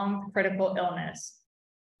prolonged critical illness?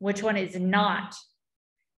 Which one is not?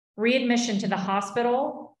 Readmission to the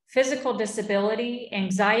hospital, physical disability,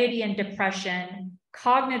 anxiety and depression,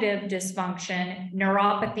 cognitive dysfunction,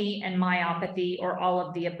 neuropathy and myopathy, or all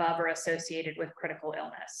of the above are associated with critical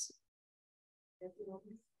illness.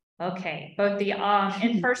 Okay, both the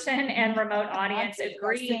in-person and remote audience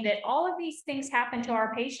agree that all of these things happen to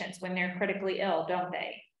our patients when they're critically ill, don't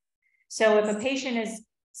they? So if a patient is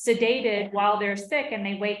sedated while they're sick and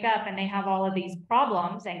they wake up and they have all of these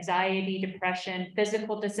problems, anxiety, depression,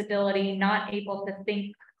 physical disability, not able to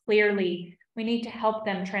think clearly, we need to help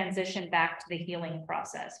them transition back to the healing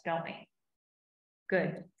process, don't we?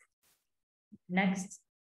 Good. Next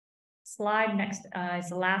slide. Next is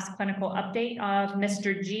the last clinical update of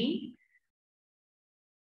Mr. G.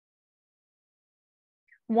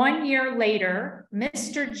 1 year later,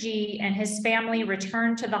 Mr. G and his family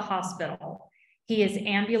returned to the hospital. He is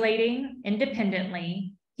ambulating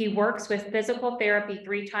independently. He works with physical therapy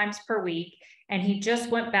 3 times per week, and he just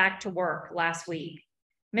went back to work last week.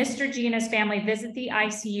 Mr. G and his family visit the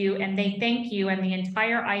ICU and they thank you and the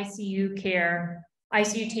entire ICU care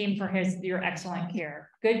ICU team for your excellent care.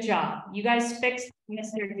 Good job. You guys fixed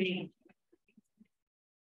Mr. D.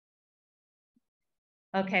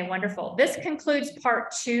 Okay, wonderful. This concludes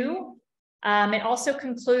part 2. It also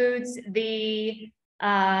concludes the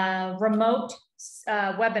remote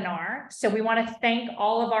webinar. So we want to thank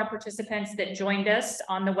all of our participants that joined us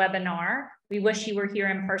on the webinar. We wish you were here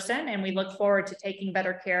in person, and we look forward to taking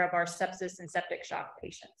better care of our sepsis and septic shock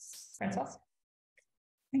patients. Francois?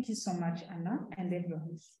 Thank you so much, Anna, and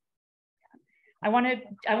everyone. I want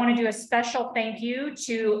to do a special thank you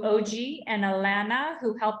to OG and Alana,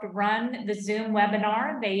 who helped run the Zoom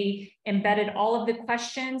webinar. They embedded all of the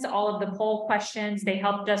questions, all of the poll questions. They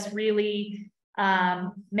helped us really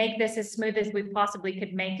make this as smooth as we possibly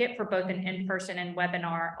could make it for both an in-person and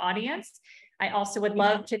webinar audience. I also would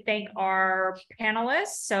love to thank our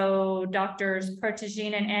panelists. So Drs.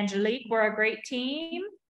 Protégine and Angelique were a great team.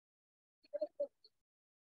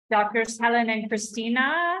 Drs. Helen and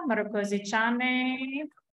Christina Marukozichame,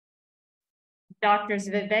 Drs.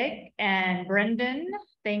 Vivek and Brendan,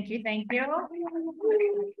 thank you, thank you.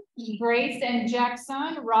 Grace and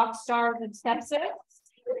Jackson, rock stars of sepsis.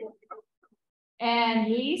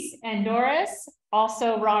 And Lise and Doris,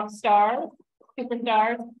 also rock stars,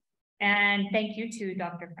 superstars. And thank you to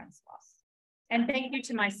Dr. Francois. And thank you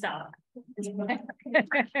to myself.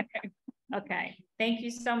 Okay, thank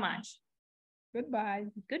you so much. Goodbye.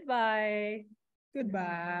 Goodbye.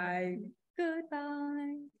 Goodbye.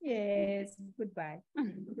 Goodbye. Yes, goodbye.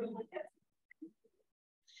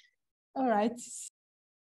 All right.